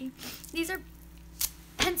nose is itchy. These are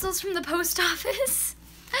pencils from the post office.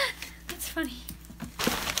 That's funny.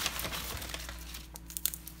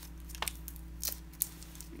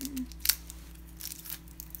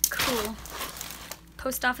 Cool.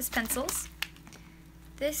 Post office pencils.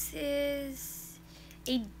 This is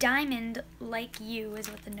a diamond like you is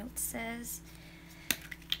what the note says.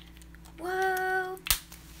 Whoa.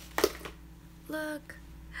 Look.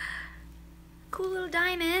 Cool little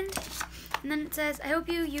diamond. And then it says, I hope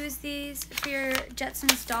you use these for your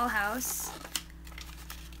Jetsons dollhouse.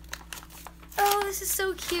 Oh, this is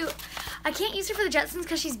so cute. I can't use her for the Jetsons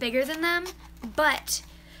because she's bigger than them, but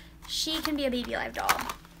she can be a Baby Alive doll.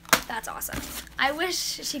 That's awesome. I wish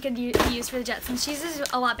she could be used for the Jetsons. She's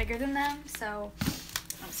just a lot bigger than them, so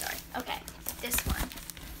I'm sorry. Okay, this one.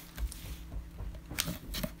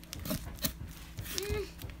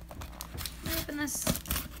 Let me open this.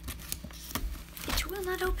 It will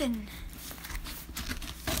not open.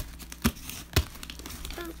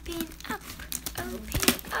 Open up.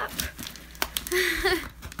 Open up.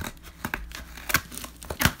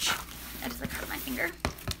 Ouch. That just like hurt my finger.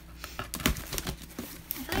 I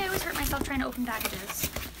feel like I always hurt myself trying to open packages.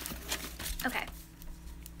 Okay.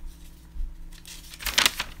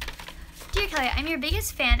 Dear Kelly, I'm your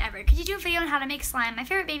biggest fan ever. Could you do a video on how to make slime? My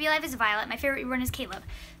favorite Baby Alive is Violet. My favorite one is Caleb.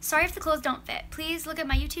 Sorry if the clothes don't fit. Please look at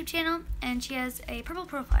my YouTube channel. And she has a purple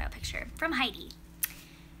profile picture from Heidi.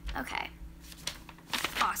 Okay.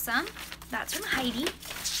 Awesome. That's from Heidi.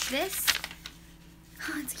 This.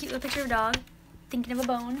 Oh, it's a cute little picture of a dog. Thinking of a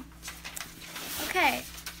bone. Okay.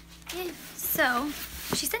 So,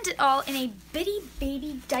 she sent it all in a bitty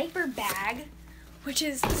baby diaper bag, which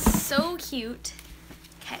is so cute.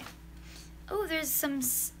 Okay. Oh, there's some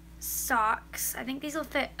socks. I think these will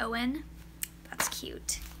fit Owen. That's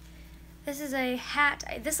cute. This is a hat.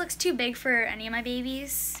 This looks too big for any of my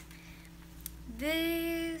babies.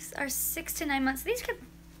 These are 6 to 9 months. These could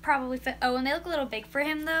probably fit Owen. They look a little big for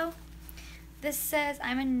him though. This says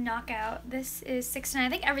I'm a knockout. This is 6 to 9. I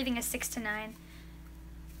think everything is 6 to 9.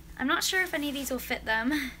 I'm not sure if any of these will fit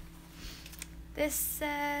them. This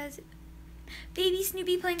says Baby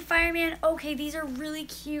Snoopy playing fireman. Okay, these are really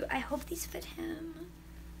cute. I hope these fit him.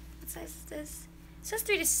 What size is this? It says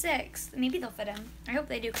 3 to 6. Maybe they'll fit him. I hope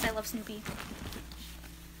they do because I love Snoopy.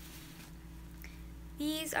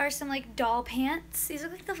 These are some like doll pants. These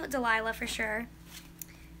look like they'll fit Delilah for sure.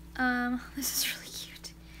 This is really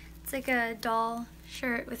cute. It's like a doll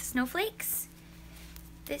shirt with snowflakes.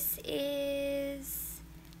 This is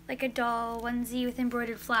like a doll onesie with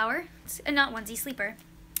embroidered flower. It's, not onesie, sleeper.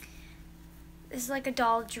 This is like a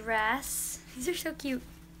doll dress. These are so cute.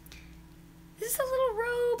 This is a little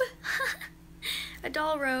robe. A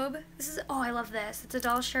doll robe. This is, oh, I love this. It's a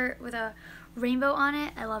doll shirt with a rainbow on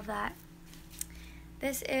it. I love that.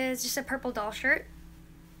 This is just a purple doll shirt.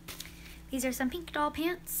 These are some pink doll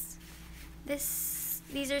pants.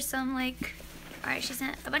 These are some like, alright, she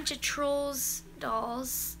sent a bunch of Trolls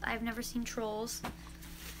dolls. I've never seen Trolls.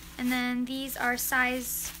 And then these are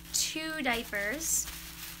size 2 diapers.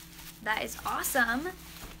 That is awesome.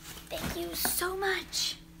 Thank you so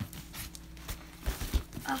much.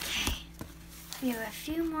 Okay, we have a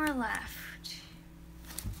few more left.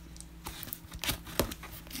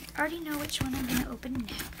 I already know which one I'm going to open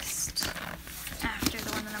next after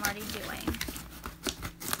the one that I'm already doing.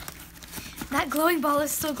 That glowing ball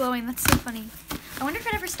is still glowing. That's so funny. I wonder if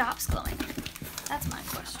it ever stops glowing. That's my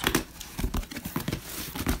question.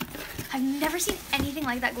 I've never seen anything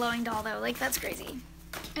like that glowing doll though. Like, that's crazy.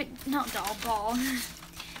 Not doll, ball.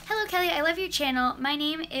 Hello Kelly, I love your channel. My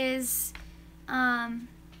name is,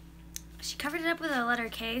 she covered it up with a letter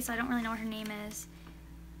K, so I don't really know what her name is.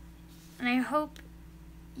 And I hope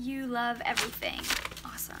you love everything.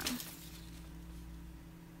 Awesome.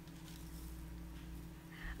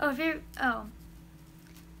 Oh, if you're, oh,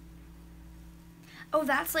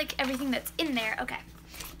 that's like everything that's in there. Okay.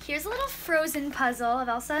 Here's a little Frozen puzzle of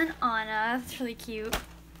Elsa and Anna. It's really cute.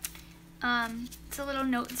 It's a little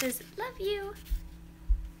note that says, love you.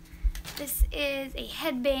 This is a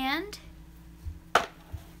headband.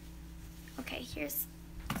 Okay, here's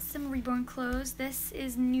some reborn clothes. This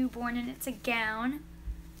is newborn and it's a gown.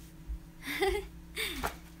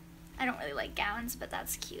 I don't really like gowns, but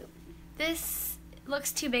that's cute. This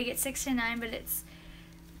looks too big. It's 6 to 9, but it's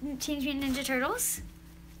Teenage Mutant Ninja Turtles.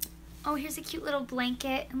 Oh, here's a cute little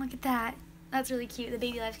blanket, and look at that. That's really cute. The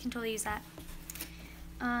baby lives can totally use that.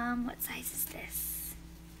 What size is this?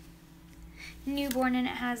 Newborn, and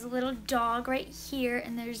it has a little dog right here,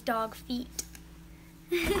 and there's dog feet.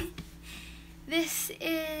 This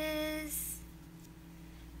is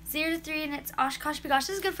 0 to 3, and it's Oshkosh Bagosh.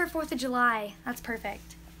 This is good for 4th of July. That's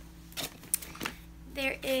perfect.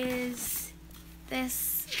 There is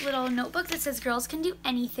this little notebook that says girls can do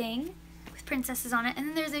anything with princesses on it. And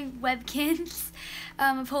then there's a Webkinz,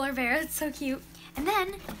 a polar bear. It's so cute. And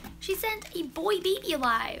then she sent a boy baby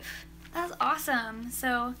alive. That was awesome.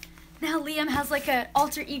 So now Liam has like an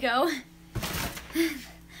alter ego.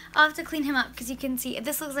 I'll have to clean him up because you can see,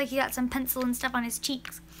 this looks like he got some pencil and stuff on his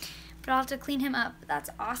cheeks. But I'll have to clean him up. That's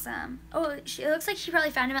awesome. Oh, it looks like she probably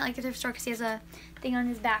found him at like a thrift store because he has a thing on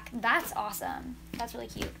his back. That's awesome. That's really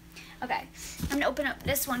cute. Okay, I'm going to open up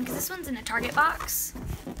this one because this one's in a Target box.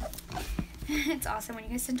 It's awesome when you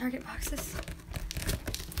guys send Target boxes.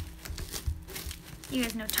 You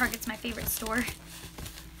guys know Target's my favorite store.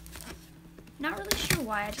 Not really sure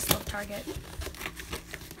why, I just love Target.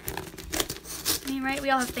 I mean, right? We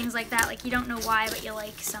all have things like that. Like, you don't know why, but you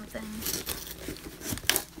like something.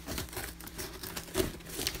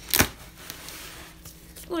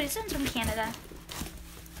 Ooh, this one's from Canada.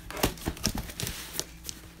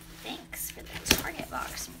 Thanks for the Target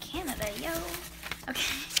box from Canada, yo.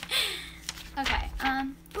 Okay. Okay,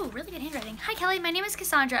 ooh, really good handwriting. Hi, Kelly. My name is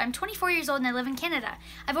Cassandra. I'm 24 years old and I live in Canada.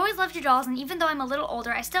 I've always loved your dolls, and even though I'm a little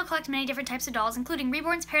older, I still collect many different types of dolls, including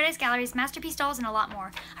Reborns, Paradise Galleries, Masterpiece dolls, and a lot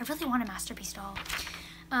more. I really want a Masterpiece doll.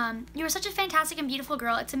 You are such a fantastic and beautiful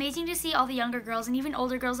girl. It's amazing to see all the younger girls and even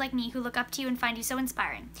older girls like me who look up to you and find you so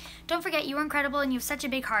inspiring. Don't forget, you are incredible and you have such a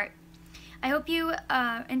big heart. I hope you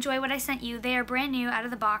enjoy what I sent you. They are brand new out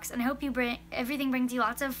of the box, and I hope everything brings you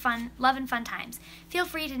lots of fun, love and fun times. Feel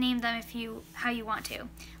free to name them how you want to.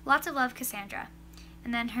 Lots of love, Cassandra.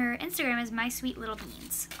 And then her Instagram is My Sweet Little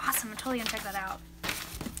Beans. Awesome, I'm totally gonna check that out.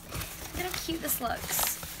 Look how cute this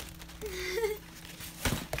looks.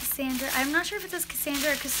 Cassandra, I'm not sure if it says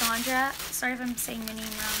Cassandra or Cassandra. Sorry if I'm saying your name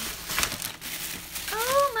wrong.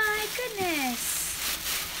 Oh my goodness.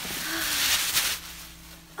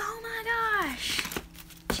 Oh my gosh.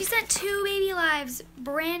 She sent 2 baby lives,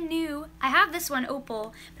 brand new. I have this one,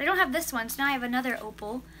 Opal, but I don't have this one, so now I have another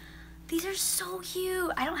Opal. These are so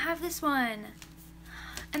cute. I don't have this one.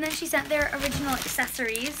 And then she sent their original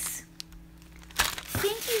accessories.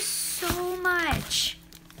 Thank you so much.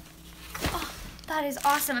 Oh, that is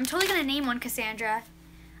awesome. I'm totally gonna name one Cassandra.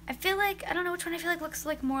 I feel like, I don't know which one I feel like looks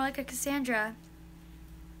like more like a Cassandra.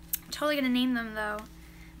 I'm totally gonna name them though.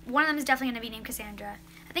 One of them is definitely gonna be named Cassandra.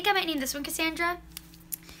 I think I might name this one Cassandra,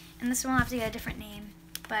 and this one will have to get a different name.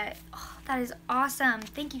 But oh, that is awesome.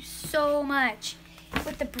 Thank you so much.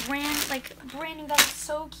 With the branding, that is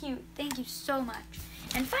so cute. Thank you so much.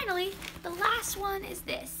 And finally, the last one is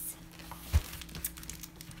this.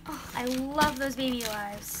 Oh, I love those baby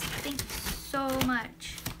lives. Thank you so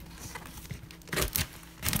much.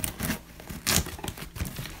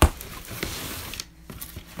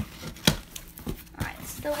 All right,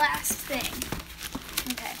 this is the last thing.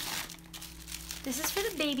 Okay, this is for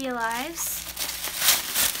the baby lives.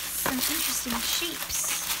 Some interesting shapes.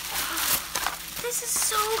 This is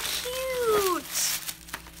so cute.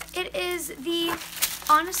 It is the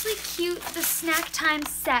Honestly Cute, the Snack Time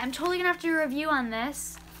set. I'm totally gonna have to do a review on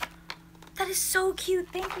this. That is so cute.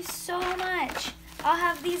 Thank you so much. I'll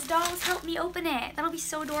have these dolls help me open it. That'll be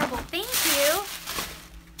so adorable. Thank you.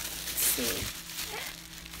 Let's see.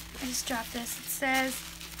 I just dropped this. It says,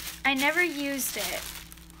 I never used it.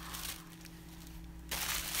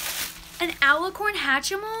 An Alicorn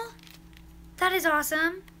Hatchimal? That is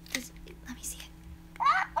awesome. Let me see it.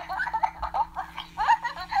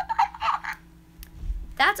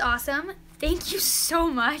 That's awesome. Thank you so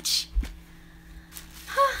much.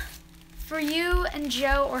 For you and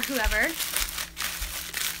Joe or whoever.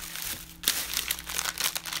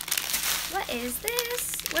 What is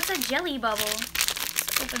this? What's a jelly bubble?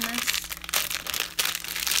 Let's open this.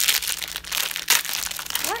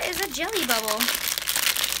 What is a jelly bubble?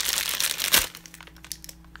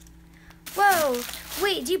 Whoa.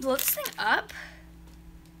 Wait, do you blow this thing up?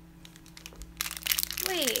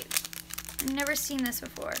 Wait. I've never seen this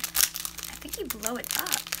before. I think you blow it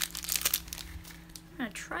up. I'm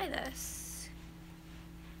gonna try this.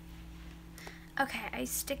 Okay, I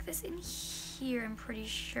stick this in here, I'm pretty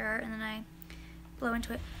sure, and then I blow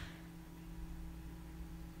into it.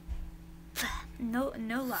 No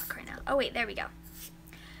luck right now. Oh wait, there we go.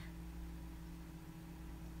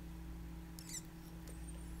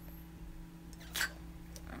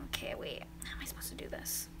 Okay, wait. How am I supposed to do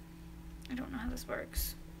this? I don't know how this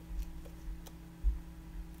works.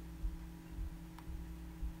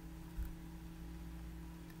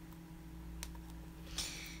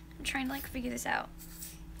 trying to like figure this out.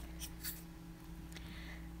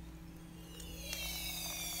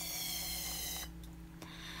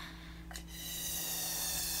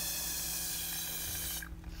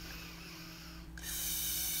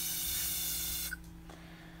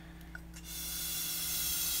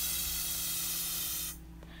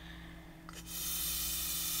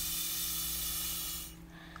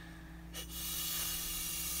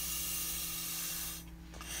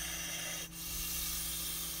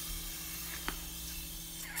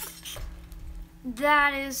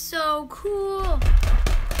 That is so cool.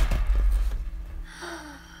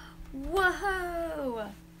 Whoa.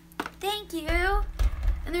 Thank you.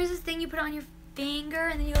 And there's this thing you put on your finger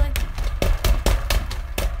and then you like...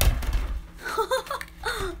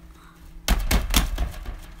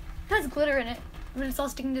 It has glitter in it, but it's all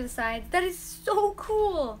sticking to the sides. That is so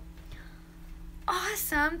cool.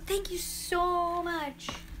 Awesome. Thank you so much.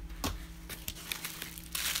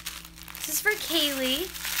 This is for Kelli.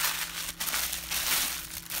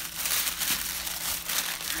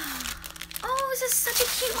 This is such a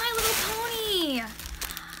cute My Little Pony.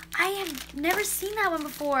 I have never seen that one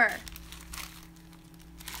before.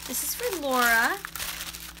 This is for Laura.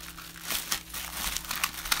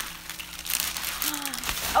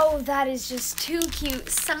 Oh, that is just too cute.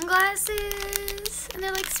 Sunglasses. And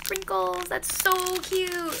they're like sprinkles. That's so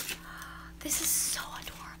cute. This is so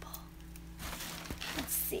adorable.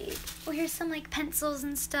 Let's see. Oh, here's some like pencils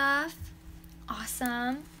and stuff.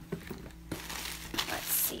 Awesome.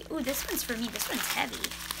 Ooh, this one's for me. This one's heavy.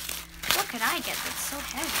 What could I get that's so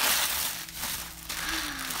heavy?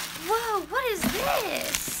 Whoa, what is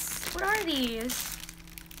this? What are these?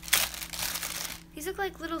 These look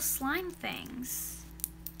like little slime things.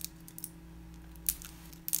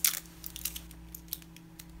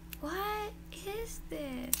 What is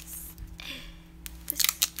this?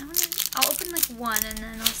 I'll open like one and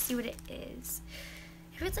then I'll see what it is.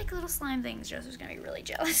 If it's like little slime things, Joseph's gonna be really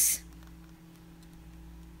jealous.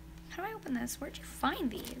 How do I open this? Where'd you find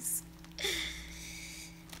these?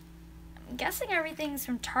 I'm guessing everything's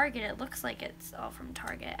from Target. It looks like it's all from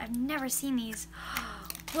Target. I've never seen these.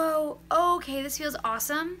 Whoa. Okay, this feels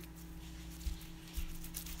awesome.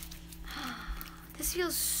 This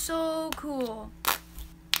feels so cool.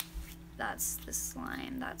 That's the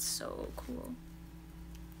slime. That's so cool.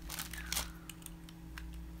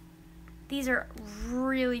 These are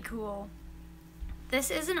really cool. This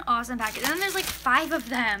is an awesome package. And then there's like 5 of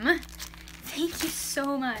them. Thank you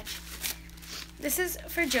so much. This is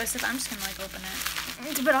for Joseph. I'm just gonna like open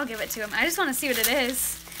it, but I'll give it to him. I just want to see what it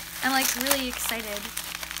is. I'm like really excited.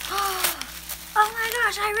 Oh my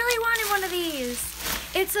gosh, I really wanted one of these.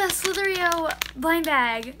 It's a Slitherio blind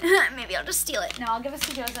bag. Maybe I'll just steal it. No, I'll give it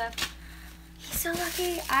to Joseph. He's so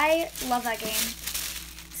lucky. I love that game.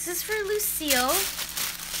 This is for Lucille.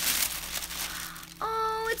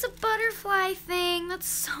 Oh, it's a butterfly thing. That's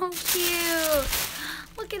so cute.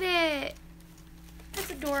 Look at it. That's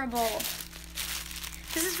adorable.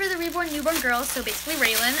 This is for the reborn newborn girls, so basically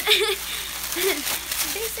Raylan.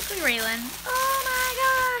 Basically Raylan. Oh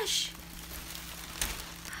my gosh.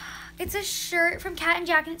 It's a shirt from Cat and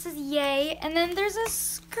Jack and it says yay. And then there's a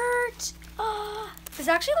skirt. Oh, this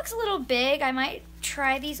actually looks a little big. I might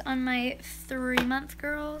try these on my 3-month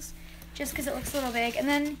girls just because it looks a little big. And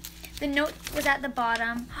then the note was at the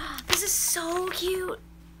bottom. This is so cute.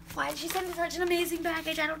 Why did she send me such an amazing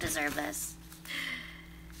package? I don't deserve this.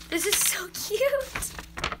 This is so cute.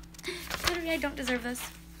 Literally, I don't deserve this.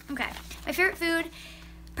 Okay. My favorite food,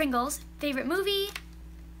 Pringles. Favorite movie,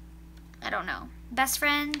 I don't know. Best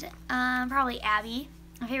friend, probably Abby.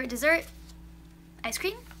 My favorite dessert, ice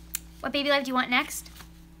cream. What baby life do you want next?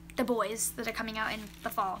 The boys that are coming out in the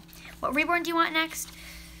fall. What reborn do you want next?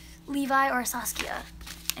 Levi or Saskia.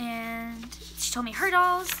 And she told me her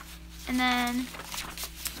dolls. And then,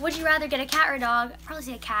 would you rather get a cat or a dog? I'd probably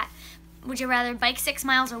say a cat. Would you rather bike 6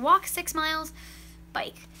 miles or walk 6 miles?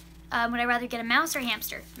 Bike. Would I rather get a mouse or a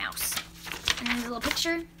hamster? Mouse. And then there's a little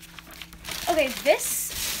picture. Okay,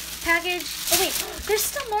 this package. Oh wait, there's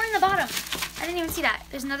still more in the bottom. I didn't even see that.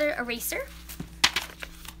 There's another eraser.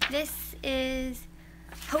 This is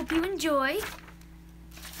hope you enjoy.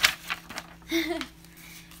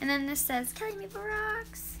 And then this says Kelli Maple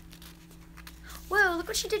Rocks. Whoa, look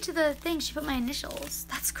what she did to the thing. She put my initials.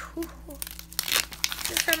 That's cool.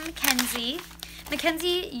 This is from Mackenzie.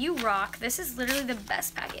 Mackenzie, you rock. This is literally the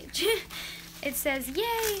best package. It says,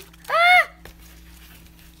 yay. Ah!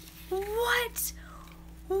 What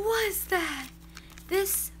was that?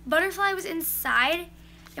 This butterfly was inside,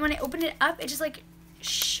 and when I opened it up, it just like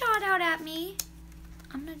shot out at me.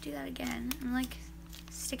 I'm gonna do that again. I'm like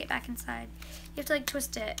stick it back inside. You have to like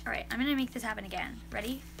twist it. All right, I'm gonna make this happen again.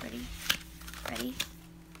 Ready? Ready? Ready?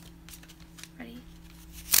 Ready?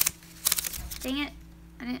 Dang it.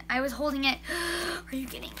 I was holding it. Are you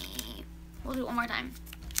kidding me? We'll do it one more time.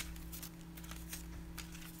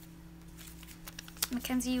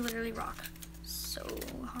 Mackenzie, you literally rock so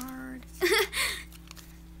hard.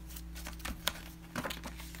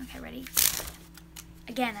 Okay, ready?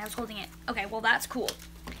 Again, I was holding it. Okay, well, that's cool.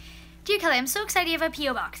 Dear Kelly, I'm so excited you have a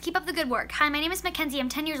P.O. box. Keep up the good work. Hi, my name is Mackenzie. I'm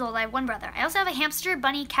 10 years old. I have 1 brother. I also have a hamster,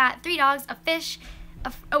 bunny, cat, 3 dogs, a fish,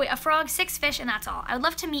 a frog, 6 fish, and that's all. I would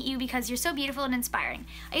love to meet you because you're so beautiful and inspiring.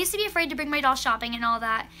 I used to be afraid to bring my doll shopping and all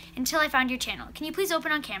that until I found your channel. Can you please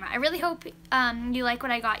open on camera? I really hope you like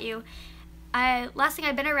what I got you. Last thing,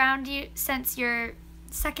 I've been around you since your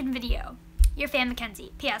 2nd video. Your fan,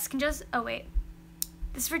 Mackenzie. P.S. Oh, wait.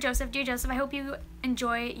 This is for Joseph. Dear Joseph, I hope you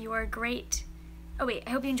enjoy your great... Oh, wait. I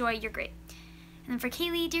hope you enjoy your great. And then for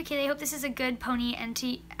Kaylee, dear Kaylee, I hope this is a good pony and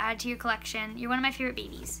to add to your collection. You're one of my favorite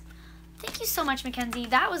babies. Thank you so much, Mackenzie.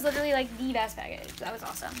 That was literally like the best package. That was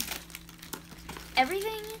awesome.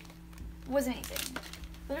 Everything was amazing.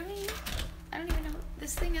 Literally, I don't even know.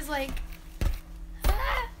 This thing is like...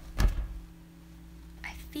 Ah!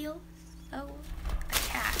 I feel so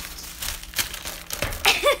attacked.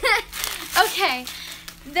 Okay.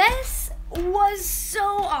 This was so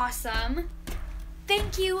awesome.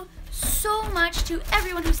 Thank you so much to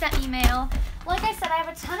everyone who sent me mail. Like I said, I have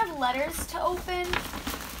a ton of letters to open,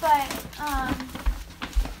 but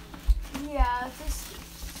yeah,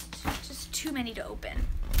 just too many to open.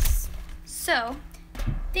 So,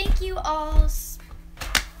 thank you all.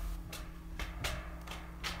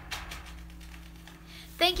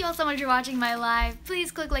 Thank you all so much for watching my live.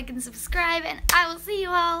 Please click like and subscribe, and I will see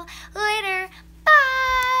you all later.